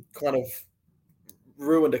kind of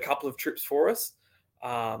ruined a couple of trips for us.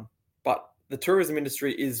 But the tourism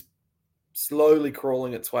industry is slowly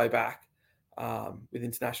crawling its way back with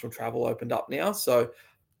international travel opened up now. So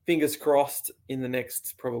fingers crossed in the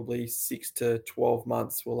next probably 6 to 12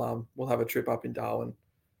 months, we'll have a trip up in Darwin.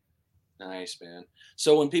 Nice, man.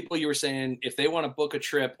 So when you were saying if they want to book a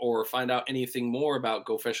trip or find out anything more about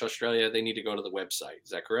Go Fish Australia, they need to go to the website. Is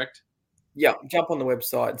that correct? Yeah, jump on the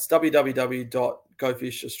website. It's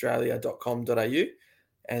www.gofishaustralia.com.au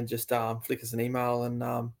and just flick us an email and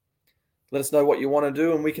let us know what you want to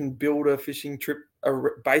do, and we can build a fishing trip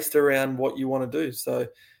based around what you want to do. So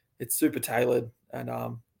it's super tailored, and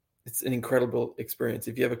it's an incredible experience.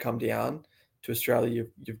 If you ever come down to Australia,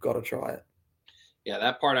 you've got to try it. Yeah,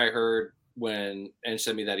 that part I heard when Ange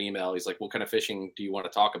sent me that email. He's like, "What kind of fishing do you want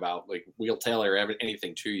to talk about? Like, we'll tailor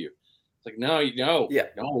anything to you." It's like, no.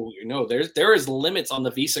 There is limits on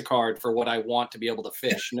the Visa card for what I want to be able to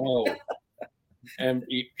fish. No. And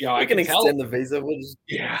I can extend the visa. We'll just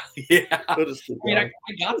I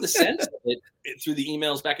got the sense of it through the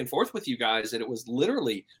emails back and forth with you guys that it was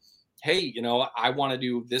literally, hey, I want to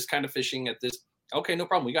do this kind of fishing at this. Okay, no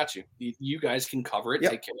problem. We got you. You guys can cover it,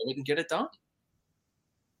 take care of it, and get it done.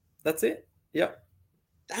 That's it. Yep.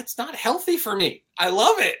 That's not healthy for me. I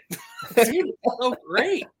love it. Dude, it's so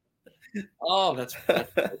great. Oh, that's so.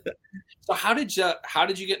 How did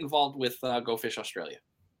you get involved with Go Fish Australia?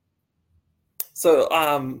 So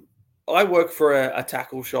I work for a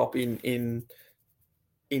tackle shop in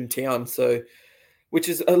town, so which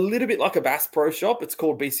is a little bit like a Bass Pro Shop. It's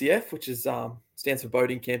called BCF, which is stands for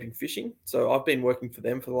Boating, Camping, Fishing. So I've been working for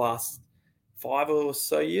them for the last 5 or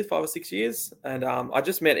 6 years, and I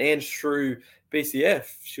just met Ange through BCF.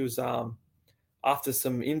 She was after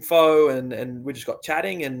some info, and we just got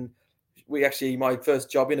chatting, and my first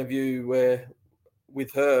job interview where.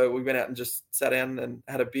 With her, we went out and just sat down and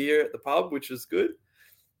had a beer at the pub, which was good.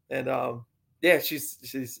 And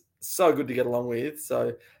she's so good to get along with.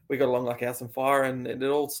 So we got along like house and fire, and it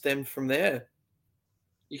all stemmed from there.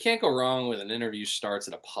 You can't go wrong with an interview starts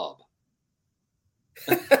at a pub.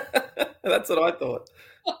 That's what I thought.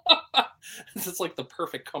 This is like the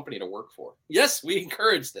perfect company to work for. Yes, we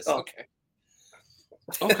encourage this. Oh. Okay.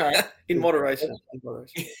 Okay. In moderation. In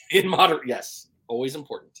moderation. In moderate, yes, always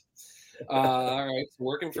important. All right, so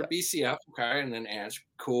working for BCF, okay, and then Ange,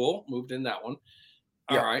 cool, moved in that one.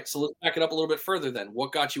 All right, so let's back it up a little bit further then.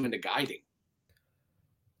 What got you into guiding?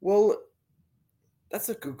 Well, that's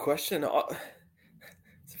a good question.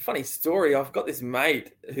 It's a funny story. I've got this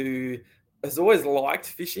mate who has always liked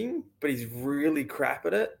fishing, but he's really crap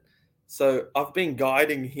at it. So I've been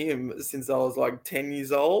guiding him since I was like 10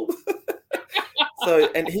 years old.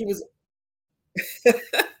 And he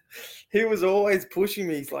was always pushing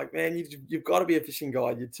me. He's like, man, you've got to be a fishing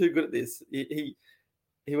guide. You're too good at this. He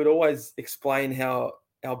would always explain how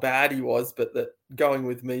bad he was, but that going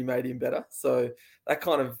with me made him better. So that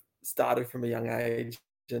kind of started from a young age.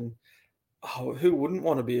 And who wouldn't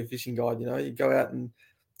want to be a fishing guide? You know, you go out and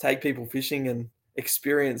take people fishing and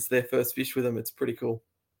experience their first fish with them. It's pretty cool.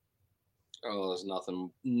 Oh, there's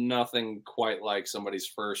nothing quite like somebody's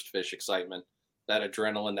first fish excitement. That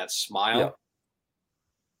adrenaline, that smile.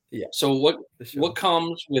 Yeah. So what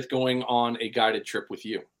comes with going on a guided trip with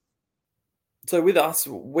you? So with us,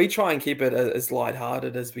 we try and keep it as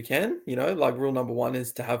lighthearted as we can. You know, like rule number one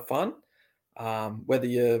is to have fun. Whether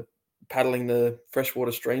you're paddling the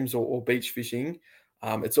freshwater streams or beach fishing,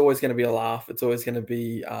 it's always going to be a laugh. It's always going to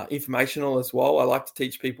be informational as well. I like to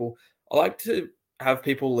teach people. I like to have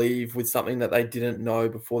people leave with something that they didn't know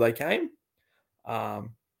before they came.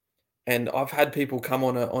 And I've had people come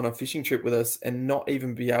on a fishing trip with us and not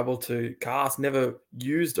even be able to cast, never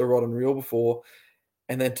used a rod and reel before.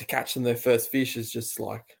 And then to catch them their first fish is just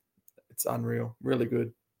like, it's unreal. Really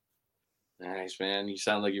good. Nice, man. You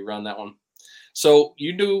sound like you run that one. So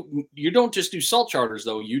you don't just do salt charters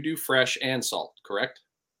though. You do fresh and salt, correct?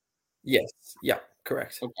 Yes. Yeah,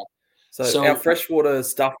 correct. Okay. So our freshwater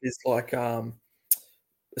stuff is like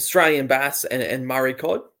Australian bass and Murray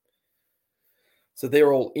cod. So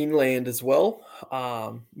they're all inland as well.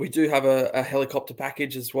 We do have a helicopter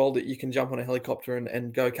package as well that you can jump on a helicopter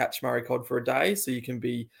and go catch Murray cod for a day. So you can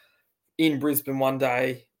be in Brisbane one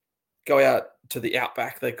day, go out to the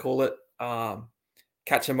outback, they call it,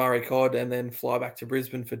 catch a Murray cod, and then fly back to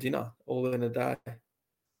Brisbane for dinner all in a day.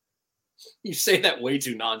 You say that way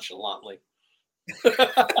too nonchalantly.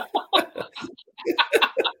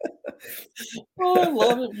 Oh, I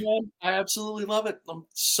love it, man. I absolutely love it. I'm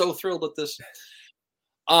so thrilled at this.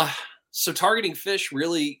 So targeting fish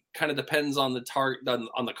really kind of depends on the target,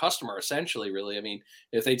 on the customer, essentially, really. I mean,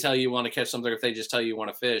 if they tell you want to catch something, if they just tell you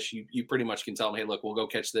want to fish, you pretty much can tell them, hey, look, we'll go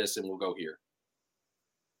catch this and we'll go here.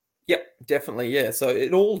 Yep, definitely. Yeah. So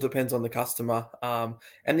it all depends on the customer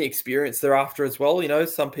and the experience they're after as well. You know,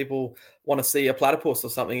 some people want to see a platypus or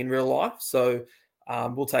something in real life. So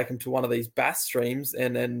we'll take them to one of these bass streams.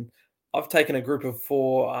 And then I've taken a group of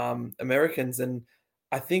 4 Americans, and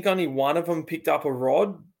I think only one of them picked up a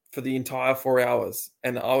rod for the entire 4 hours.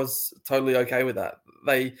 And I was totally okay with that.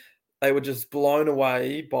 They were just blown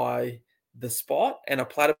away by the spot, and a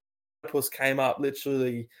platypus came up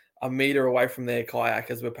literally a meter away from their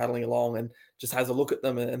kayak as we're paddling along and just has a look at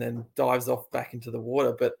them and then dives off back into the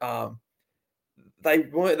water. But they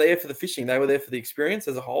weren't there for the fishing. They were there for the experience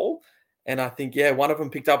as a whole. And I think, one of them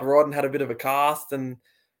picked up a rod and had a bit of a cast, and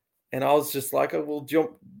I was just like, oh, well, do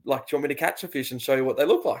you want me to catch a fish and show you what they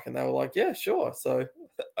look like? And they were like, yeah, sure. So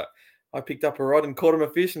I picked up a rod and caught them a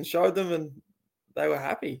fish and showed them, and they were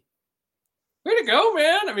happy. Way to go,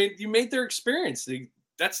 man. I mean, you made their experience.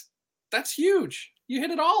 That's huge. You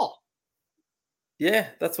hit it all. Yeah,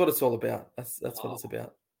 that's what it's all about. That's what it's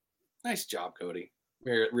about. Nice job, Cody.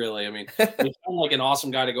 Really, I mean, you sound like an awesome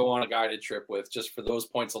guy to go on a guided trip with, just for those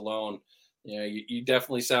points alone. You know, you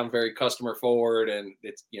definitely sound very customer forward, and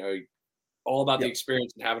it's, you know, all about the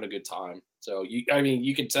experience and having a good time. So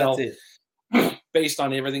you can tell based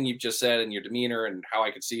on everything you've just said and your demeanor and how I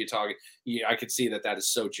could see you talking. I could see that is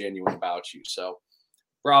so genuine about you. So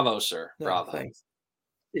bravo, sir. Bravo. Thanks.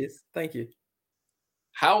 Yes. Thank you.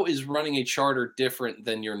 How is running a charter different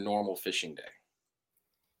than your normal fishing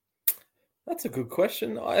day? That's a good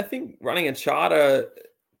question. I think running a charter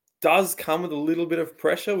does come with a little bit of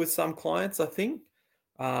pressure with some clients, I think.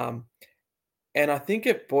 And I think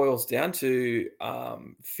it boils down to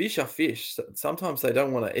fish are fish. Sometimes they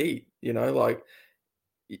don't want to eat, you know, like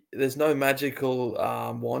there's no magical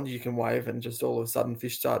wand you can wave and just all of a sudden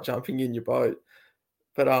fish start jumping in your boat.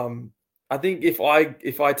 But I think if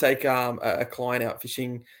I take a client out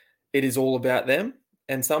fishing, it is all about them.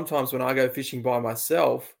 And sometimes when I go fishing by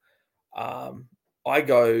myself, I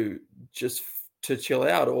go just to chill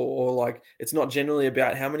out, or like it's not generally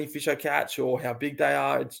about how many fish I catch or how big they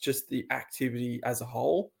are. It's just the activity as a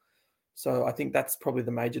whole. So I think that's probably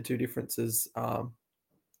the major two differences.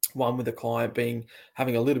 One with the client being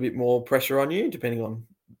having a little bit more pressure on you, depending on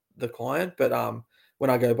the client. But when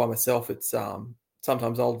I go by myself, it's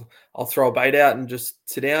sometimes I'll throw a bait out and just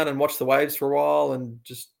sit down and watch the waves for a while and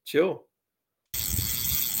just chill.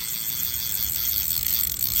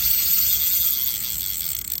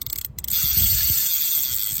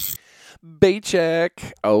 Bait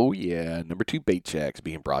check. Oh, yeah. Number 2 bait checks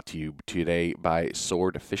being brought to you today by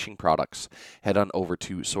Sword Fishing Products. Head on over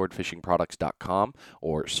to swordfishingproducts.com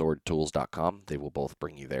or swordtools.com. They will both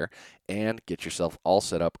bring you there. And get yourself all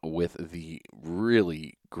set up with the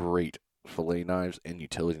really great fillet knives and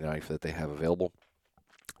utility knife that they have available.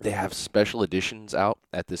 They have special editions out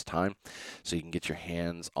at this time, so you can get your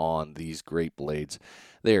hands on these great blades.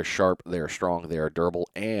 They are sharp, they are strong, they are durable,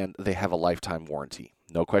 and they have a lifetime warranty.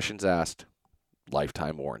 No questions asked,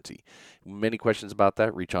 lifetime warranty. Many questions about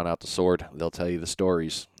that, reach on out to Sword. They'll tell you the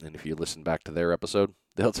stories, and if you listen back to their episode,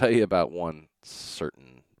 they'll tell you about one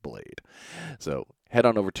certain blade. So head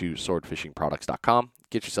on over to swordfishingproducts.com.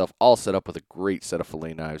 Get yourself all set up with a great set of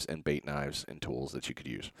fillet knives and bait knives and tools that you could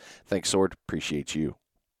use. Thanks, Sword. Appreciate you.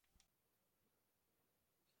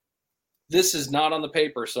 This is not on the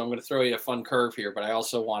paper, so I'm going to throw you a fun curve here, but I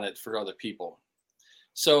also want it for other people.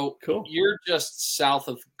 So Cool. You're just south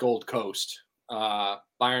of Gold Coast.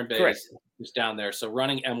 Byron Bay is down there. So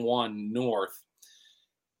running M1 north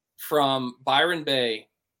from Byron Bay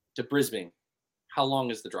to Brisbane, how long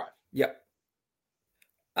is the drive? Yep.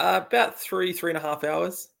 About 3.5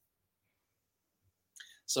 hours.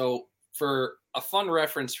 So for a fun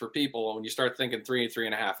reference for people, when you start thinking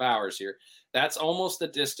 3.5 hours here, that's almost the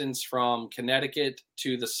distance from Connecticut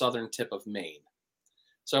to the southern tip of Maine.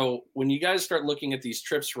 So when you guys start looking at these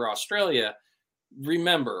trips for Australia,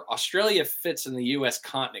 remember, Australia fits in the U.S.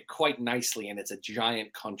 continent quite nicely, and it's a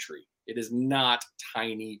giant country. It is not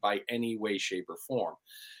tiny by any way, shape, or form.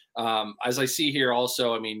 As I see here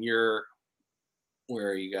also, I mean, where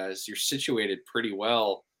are you guys? You're situated pretty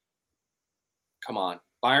well. Come on.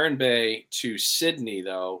 Byron Bay to Sydney,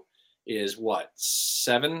 though, is what,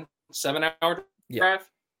 7-hour drive?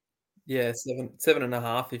 Yeah,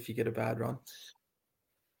 7.5 if you get a bad run.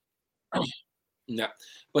 No,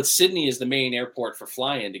 but Sydney is the main airport for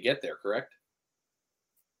fly-in to get there, correct?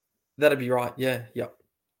 That'd be right. Yeah. Yep.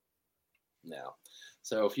 No.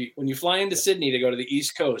 So when you fly into Sydney to go to the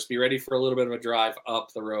East Coast, be ready for a little bit of a drive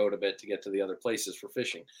up the road a bit to get to the other places for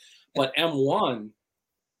fishing. But M1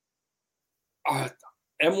 and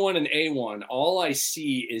A1, all I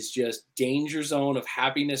see is just danger zone of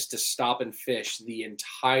happiness to stop and fish the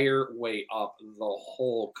entire way up the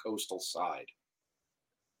whole coastal side.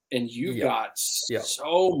 And you've got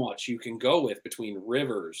so much you can go with between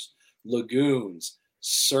rivers, lagoons,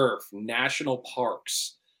 surf, national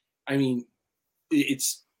parks. I mean,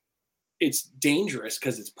 it's dangerous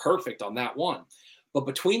because it's perfect on that one. But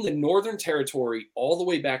between the Northern Territory all the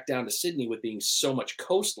way back down to Sydney with being so much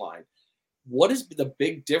coastline, what is the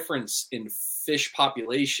big difference in fish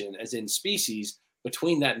population, as in species,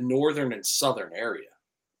 between that northern and southern area?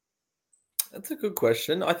 That's a good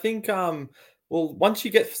question. I think, well, once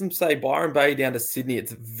you get from, say, Byron Bay down to Sydney,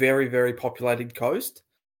 it's a very, very populated coast.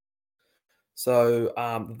 So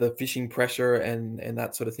the fishing pressure and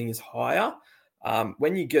that sort of thing is higher.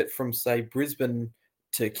 When you get from, say, Brisbane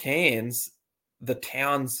to Cairns, the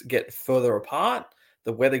towns get further apart,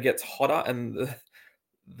 the weather gets hotter, and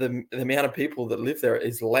the amount of people that live there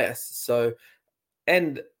is less. So,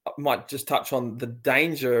 and I might just touch on the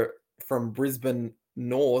danger from Brisbane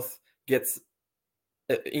north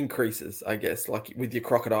increases, I guess, like with your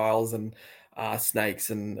crocodiles and snakes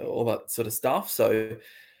and all that sort of stuff. So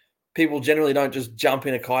people generally don't just jump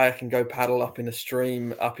in a kayak and go paddle up in a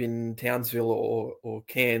stream up in Townsville or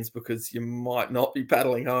Cairns, because you might not be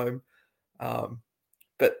paddling home.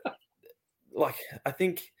 But like, I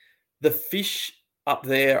think the fish up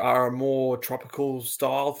there are a more tropical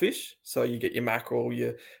style fish. So you get your mackerel,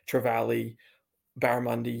 your trevally,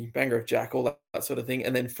 barramundi, mangrove jack, all that sort of thing.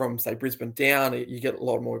 And then from, say, Brisbane down, you get a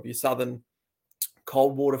lot more of your southern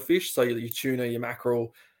cold water fish. So your tuna, your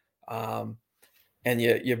mackerel, and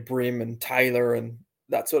your brim and tailor and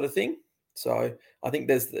that sort of thing. So I think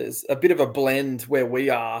there's a bit of a blend where we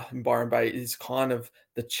are in Byron Bay is kind of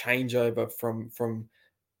the changeover from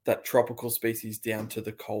that tropical species down to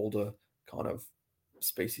the colder kind of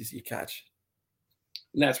species you catch.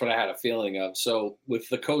 And that's what I had a feeling of. So with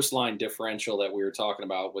the coastline differential that we were talking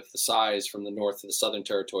about with the size from the north to the southern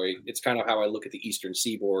territory, it's kind of how I look at the eastern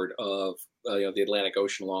seaboard of the Atlantic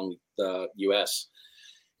Ocean along the U.S.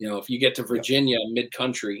 If you get to Virginia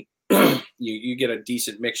mid-country, you get a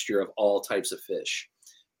decent mixture of all types of fish.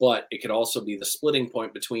 But it could also be the splitting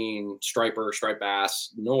point between striper, striped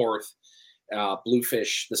bass, north,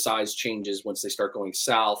 bluefish. The size changes once they start going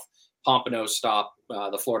south. Pompano stop,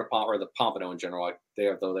 the Florida or the pompano in general. They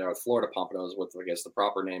are Florida pompano is what I guess the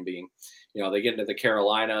proper name being. They get into the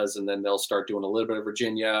Carolinas, and then they'll start doing a little bit of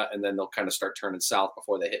Virginia, and then they'll kind of start turning south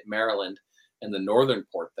before they hit Maryland and the northern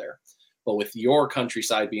port there. But with your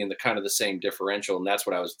countryside being the kind of the same differential, and that's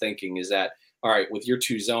what I was thinking is that, all right, with your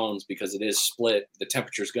two zones, because it is split, the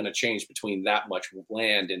temperature is going to change between that much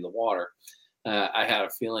land in the water. I had a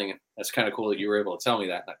feeling that's kind of cool that you were able to tell me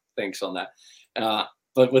that. Thanks on that.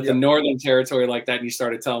 But with the Northern Territory like that, and you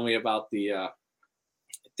started telling me about the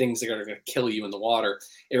things that are going to kill you in the water,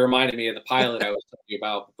 it reminded me of the pilot I was telling you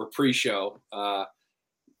about for pre-show.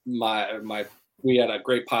 We had a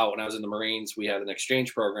great pilot when I was in the Marines. We had an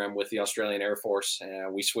exchange program with the Australian Air Force,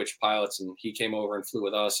 and we switched pilots, and he came over and flew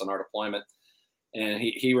with us on our deployment. And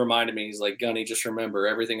he reminded me, he's like, Gunny, just remember,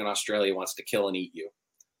 everything in Australia wants to kill and eat you.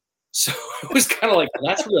 So it was kind of like,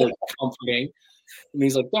 that's really comforting. And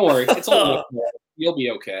he's like, don't worry, it's all you'll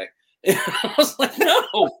be okay. And I was like,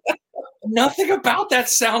 no, nothing about that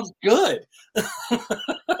sounds good.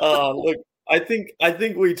 Look, I think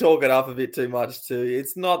we talk it up a bit too much too.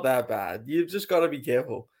 It's not that bad. You've just got to be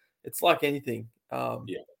careful. It's like anything.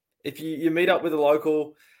 If you meet up with a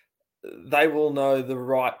local, they will know the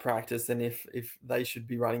right practice and if they should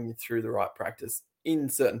be running you through the right practice in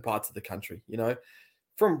certain parts of the country.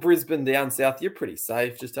 From Brisbane down south, you're pretty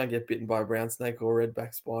safe. Just don't get bitten by a brown snake or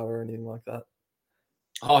redback spider or anything like that.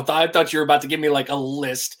 Oh, I thought you were about to give me like a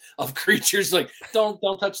list of creatures. Like, don't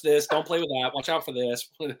touch this. Don't play with that. Watch out for this.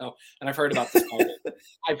 And I've heard about the spider.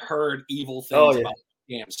 I've heard evil things about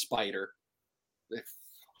the damn spider.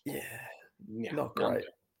 Yeah, not great.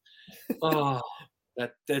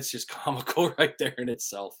 That's just comical right there in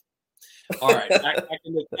itself. All right,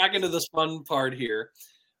 back into this fun part here.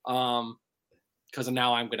 Because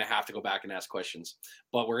now I'm going to have to go back and ask questions,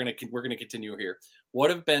 but we're going to continue here. What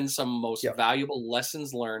have been some most valuable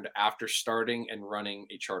lessons learned after starting and running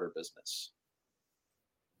a charter business?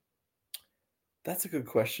 That's a good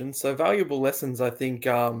question. So valuable lessons, I think,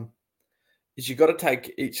 is you got to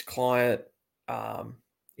take each client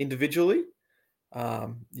individually.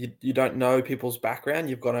 You don't know people's background.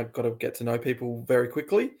 You've got to get to know people very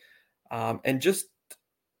quickly, and just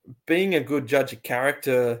being a good judge of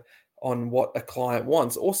character on what a client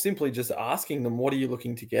wants, or simply just asking them, what are you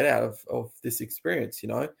looking to get out of this experience?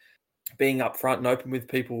 Being upfront and open with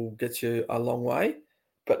people gets you a long way.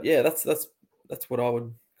 But yeah, that's what I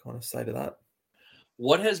would kind of say to that.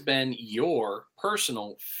 What has been your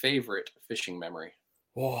personal favorite fishing memory?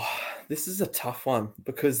 Oh, this is a tough one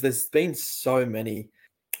because there's been so many.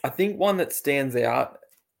 I think one that stands out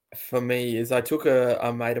for me is I took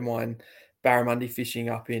a mate of mine barramundi fishing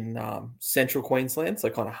up in central Queensland, so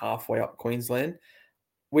kind of halfway up Queensland.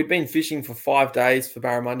 We'd been fishing for 5 days for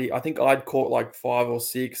barramundi. I think I'd caught like 5 or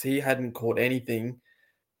 6. He hadn't caught anything.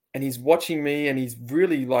 And he's watching me and he's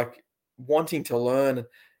really like wanting to learn. And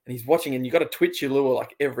he's watching, and you got to twitch your lure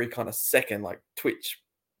like every kind of second, like twitch,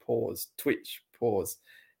 pause, twitch, pause.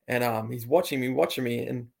 And he's watching me.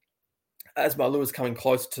 And as my lure's coming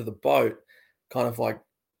closer to the boat, kind of like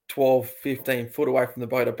 12, 15 foot away from the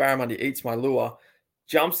boat, a barramundi eats my lure,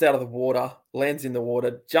 jumps out of the water, lands in the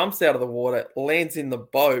water, jumps out of the water, lands in the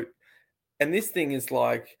boat. And this thing is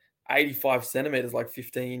like 85 centimeters, like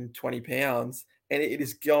 15, 20 pounds. And it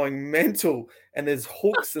is going mental. And there's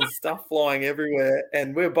hooks and stuff flying everywhere.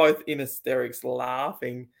 And we're both in hysterics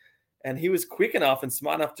laughing. And he was quick enough and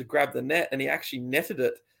smart enough to grab the net. And he actually netted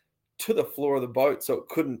it to the floor of the boat so it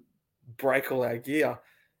couldn't break all our gear.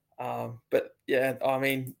 But yeah, I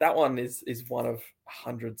mean, that one is one of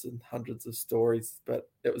hundreds and hundreds of stories, but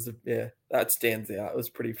it was, that stands out. It was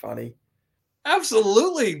pretty funny.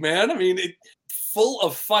 Absolutely, man. I mean, full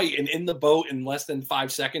of fight and in the boat in less than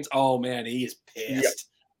 5 seconds. Oh man, he is pissed.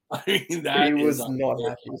 Yep. I mean, he was not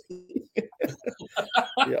happy.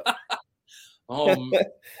 Yeah.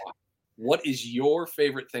 What is your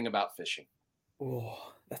favorite thing about fishing?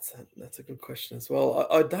 Oh, that's a good question as well.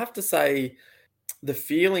 I'd have to say the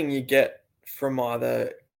feeling you get from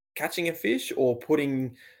either catching a fish or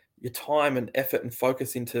putting your time and effort and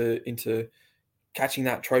focus into catching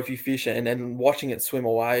that trophy fish and then watching it swim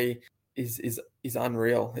away is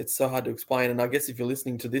unreal. It's so hard to explain. And I guess if you're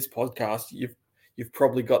listening to this podcast, you've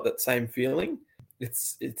probably got that same feeling.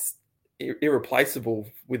 It's irreplaceable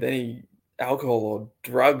with any alcohol or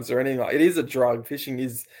drugs or anything. Like it is a drug. Fishing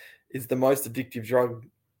is the most addictive drug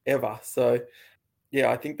ever. So yeah,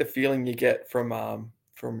 I think the feeling you get from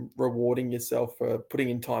from rewarding yourself for putting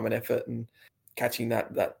in time and effort and catching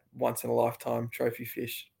that once in a lifetime trophy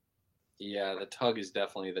fish. Yeah, the tug is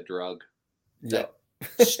definitely the drug. Yeah,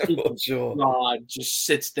 Stupid sure. rod just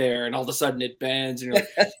sits there, and all of a sudden it bends, and you're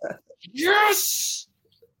like, yes!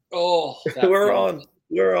 Oh, that We're feels- on.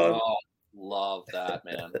 We're on. Oh, love that,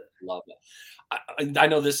 man. Love that. I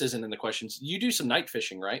know this isn't in the questions. You do some night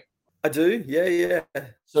fishing, right? I do. Yeah.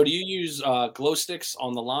 So do you use glow sticks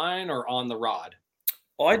on the line or on the rod?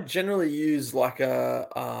 I generally use like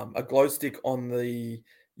a glow stick on the,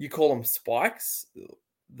 you call them spikes,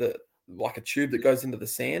 like a tube that goes into the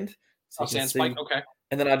sand. So Oh, you can sand spike. see, Okay.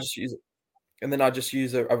 and then I just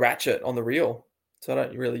use a ratchet on the reel. So I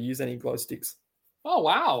don't really use any glow sticks. Oh,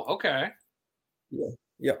 wow. Okay.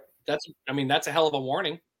 Yeah. That's a hell of a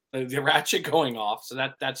warning. The ratchet going off. So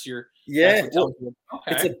that's your Yeah. what Well, tells you.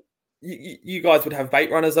 it's Okay. you guys would have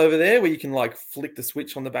bait runners over there where you can like flick the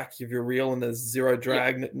switch on the back of your reel and there's zero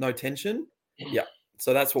drag, no tension. Yeah.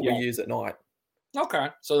 So that's what we use at night. Okay.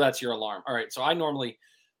 So that's your alarm. All right. So I normally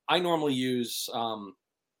use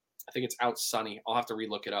I think it's Out Sunny. I'll have to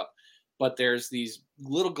relook it up. But there's these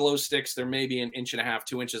little glow sticks. They're maybe 1.5 inches,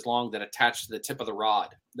 2 inches long that attach to the tip of the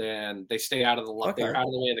rod. Then they stay out of the they're out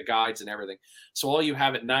of the way of the guides and everything. So all you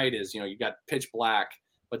have at night is, you've got pitch black,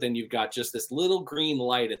 but then you've got just this little green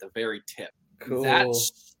light at the very tip. Cool. That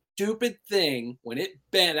stupid thing, when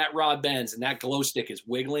that rod bends and that glow stick is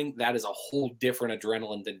wiggling, that is a whole different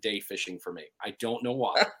adrenaline than day fishing for me. I don't know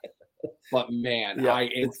why, but man, Yeah, I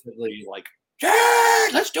instantly like, yeah,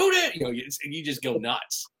 let's do it. You just go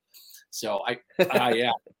nuts. So I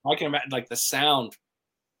can imagine like the sound,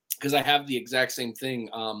 because I have the exact same thing,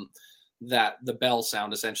 that the bell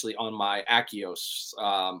sound essentially on my Achios,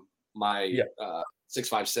 my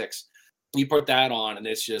 656. You put that on and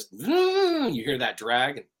it's just, you hear that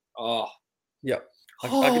drag. And, yeah. I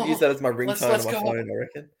could use that as my ringtone on my go. phone, I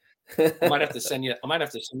reckon. I might have to send you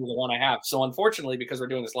the one I have. So unfortunately, because we're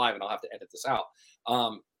doing this live and I'll have to edit this out,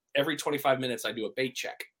 every 25 minutes I do a bait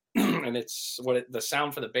check. And it's the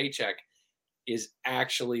sound for the bait check is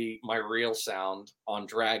actually my reel sound on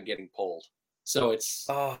drag getting pulled. So it's,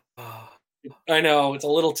 I know it's a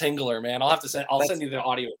little tingler, man. I'll send you the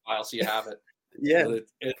audio file so you have it. Yeah,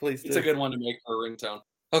 please. It's a good one to make for a ringtone.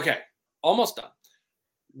 Okay, almost done.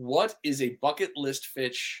 What is a bucket list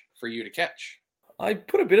fish for you to catch? I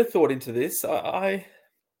put a bit of thought into this. I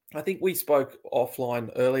think we spoke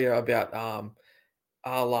offline earlier about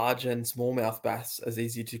are large and smallmouth bass as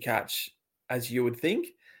easy to catch as you would think,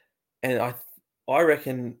 and I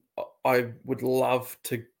reckon I would love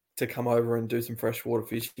to come over and do some freshwater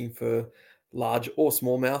fishing for large or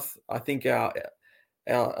smallmouth. I think our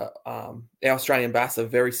Australian bass are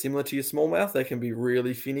very similar to your smallmouth. They can be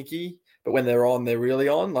really finicky, but when they're on, they're really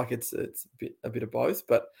on. Like it's a bit of both.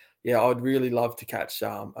 But yeah, I'd really love to catch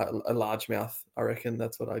a largemouth. I reckon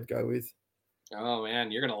that's what I'd go with. Oh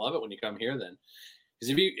man, you're gonna love it when you come here then.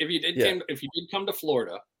 Because if you did come to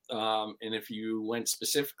Florida, and if you went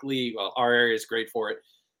specifically, well, our area is great for it.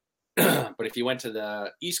 But if you went to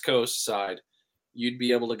the East Coast side, you'd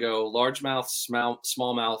be able to go largemouth,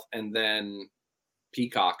 smallmouth, and then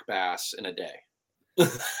peacock bass in a day.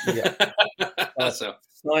 Yeah. So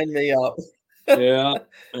sign me up. yeah,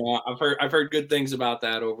 I've heard good things about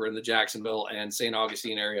that over in the Jacksonville and St.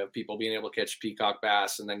 Augustine area of people being able to catch peacock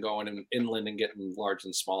bass and then going inland and getting large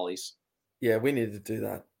and smallies. Yeah, we need to do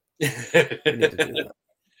that.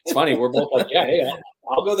 It's funny. We're both like, yeah, hey,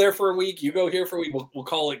 I'll go there for a week. You go here for a week. We'll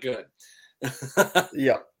call it good.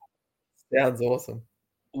 Yeah. Sounds awesome.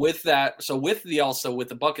 With that, so with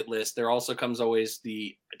the bucket list, there also comes always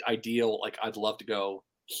the ideal, like I'd love to go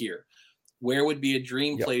here. Where would be a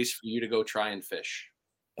dream place for you to go try and fish?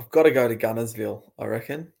 I've got to go to Gunnersville, I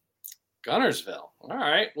reckon. Gunnersville. All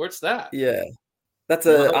right. Where's that? Yeah. That's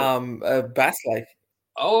a bass lake.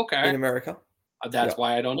 Oh, okay. In America. That's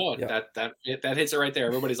why I don't know it. Yeah. That hits it right there.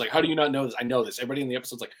 Everybody's like, how do you not know this? I know this. Everybody in the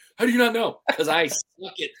episode's like, how do you not know? Because I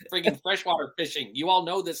suck at freaking freshwater fishing. You all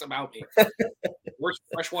know this about me. Worst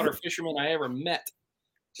freshwater fisherman I ever met.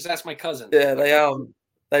 Just ask my cousin. Yeah,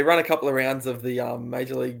 they run a couple of rounds of the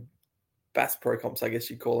Major League Bass Pro Comps, I guess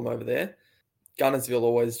you'd call them over there. Gunnersville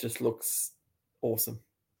always just looks awesome.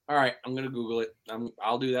 All right, I'm going to Google it.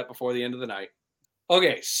 I'll do that before the end of the night.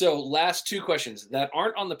 Okay, so last two questions that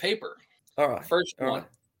aren't on the paper. All right. First one,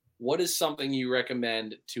 what is something you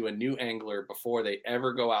recommend to a new angler before they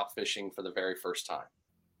ever go out fishing for the very first time?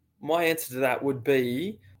 My answer to that would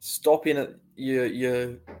be stop in at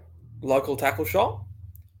your local tackle shop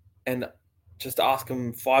and just ask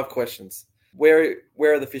them 5 questions. Where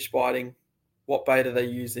are the fish biting? What bait are they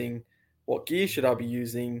using? What gear should I be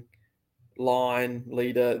using? Line,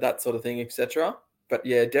 leader, that sort of thing, etc. but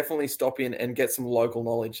yeah, definitely stop in and get some local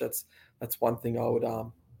knowledge. That's one thing I would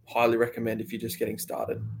highly recommend if you're just getting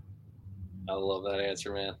started. I love that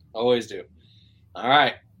answer, man. Always do. All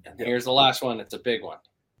right. And here's the last one. It's a big one.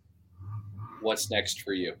 What's next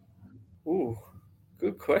for you? Ooh,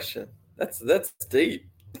 good question. That's deep.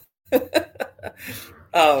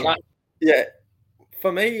 Yeah,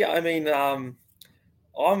 for me, I mean,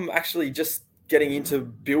 I'm actually just getting into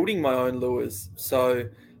building my own lures. So,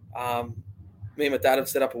 me and my dad have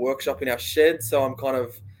set up a workshop in our shed. So I'm kind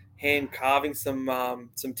of hand carving some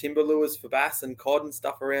timber lures for bass and cod and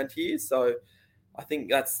stuff around here. So I think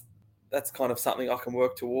that's kind of something I can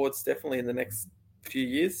work towards definitely in the next few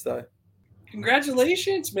years. So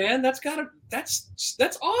congratulations, man. That's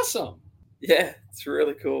awesome. Yeah, it's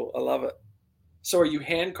really cool. I love it. So are you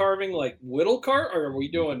hand carving like whittle cart, or are we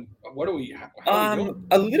doing, what are we, doing?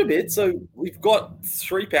 A little bit. So we've got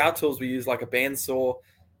 3 power tools. We use like a bandsaw,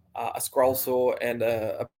 a scroll saw, and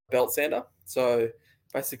a belt sander. So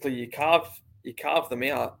basically you carve them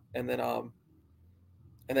out and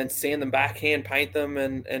then sand them back, hand paint them,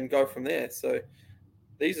 and go from there. So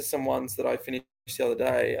these are some ones that I finished the other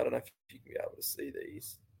day. I don't know if you can be able to see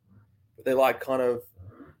these, but they're like kind of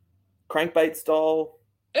crankbait style.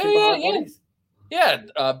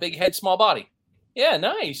 Yeah, big head, small body. Yeah,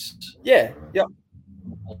 nice. Yeah, yep.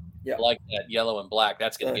 I like that yellow and black.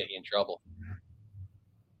 That's going to get you in trouble.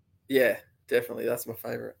 Yeah, definitely. That's my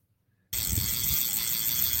favorite.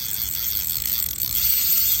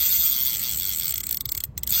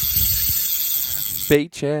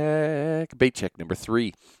 Bait check number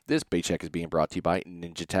 3. This bait check is being brought to you by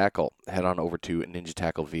Ninja Tackle. Head on over to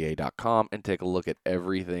ninjatackleva.com and take a look at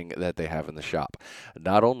everything that they have in the shop.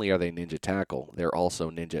 Not only are they Ninja Tackle, they're also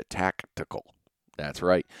Ninja Tactical. That's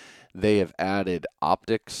right. They have added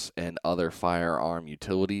optics and other firearm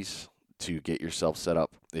utilities to get yourself set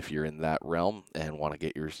up if you're in that realm and want to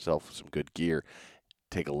get yourself some good gear.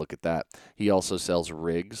 Take a look at that. He also sells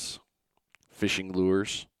rigs, fishing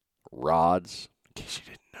lures, rods, in case you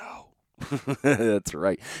didn't know. That's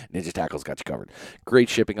right. Ninja Tackle's got you covered. Great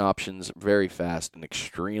shipping options, very fast, and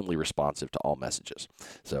extremely responsive to all messages.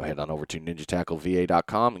 So head on over to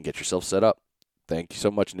ninjatackleva.com and get yourself set up. Thank you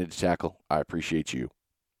so much, Ninja Tackle. I appreciate you.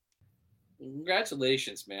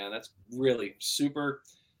 Congratulations, man. That's really super,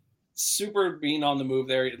 super being on the move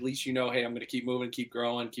there. At least you know, hey, I'm going to keep moving, keep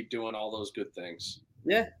growing, keep doing all those good things.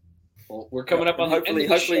 Yeah. Well, we're coming up on hopefully,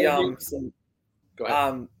 go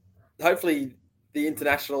ahead. Hopefully the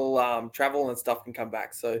international travel and stuff can come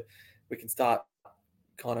back, so we can start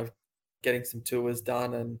kind of getting some tours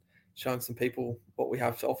done and showing some people what we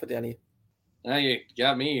have to offer down here. Now you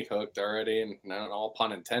got me hooked already, and not all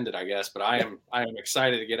pun intended, I guess. But I am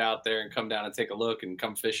excited to get out there and come down and take a look and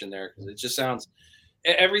come fishing there, because it just sounds,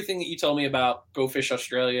 everything that you told me about Go Fish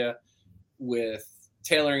Australia, with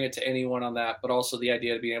tailoring it to anyone on that, but also the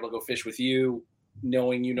idea of being able to go fish with you,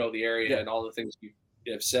 knowing you know the area and all the things you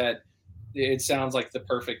have said. It sounds like the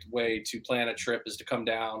perfect way to plan a trip is to come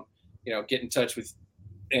down, get in touch with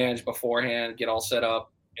Ange beforehand, get all set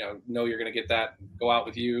up, know you're going to get that, go out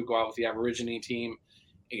with you, go out with the Aborigine team,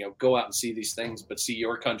 go out and see these things, but see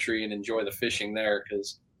your country and enjoy the fishing there,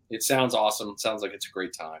 because it sounds awesome. It sounds like it's a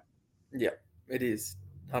great time. Yeah, it is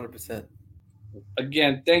 100%.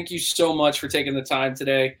 Again, thank you so much for taking the time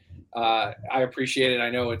today. I appreciate it. I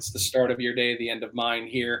know it's the start of your day, the end of mine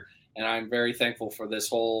here, and I'm very thankful for this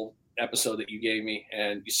whole episode that you gave me,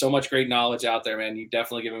 and so much great knowledge out there, man. You've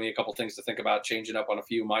definitely given me a couple things to think about, changing up on a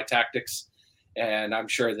few of my tactics, and I'm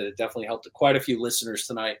sure that it definitely helped quite a few listeners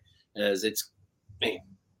tonight, as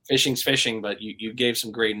fishing's fishing, but you gave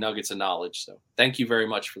some great nuggets of knowledge, so thank you very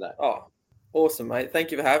much for that. Oh, awesome, mate.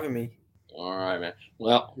 Thank you for having me. All right, man.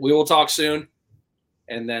 Well, we will talk soon,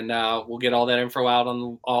 and then we'll get all that info out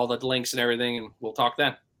on all the links and everything, and we'll talk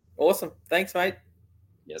then. Awesome. Thanks, mate.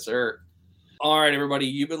 Yes, sir. All right,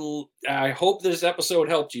 everybody. I hope this episode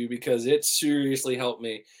helped you, because it seriously helped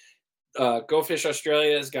me. Go Fish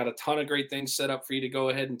Australia has got a ton of great things set up for you to go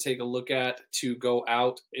ahead and take a look at, to go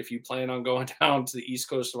out. If you plan on going down to the east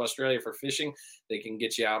coast of Australia for fishing, they can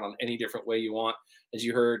get you out on any different way you want. As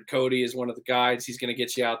you heard, Cody is one of the guides. He's going to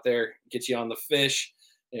get you out there, get you on the fish.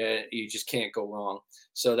 You just can't go wrong.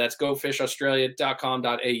 So that's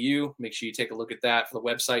gofishaustralia.com.au. Make sure you take a look at that for the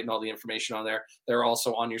website and all the information on there. They're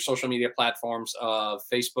also on your social media platforms of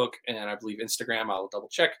Facebook and I believe Instagram. I'll double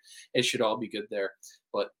check. It should all be good there.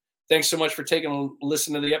 But thanks so much for taking a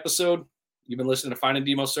listen to the episode. You've been listening to Finding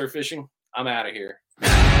Demo Surf Fishing. I'm out of here.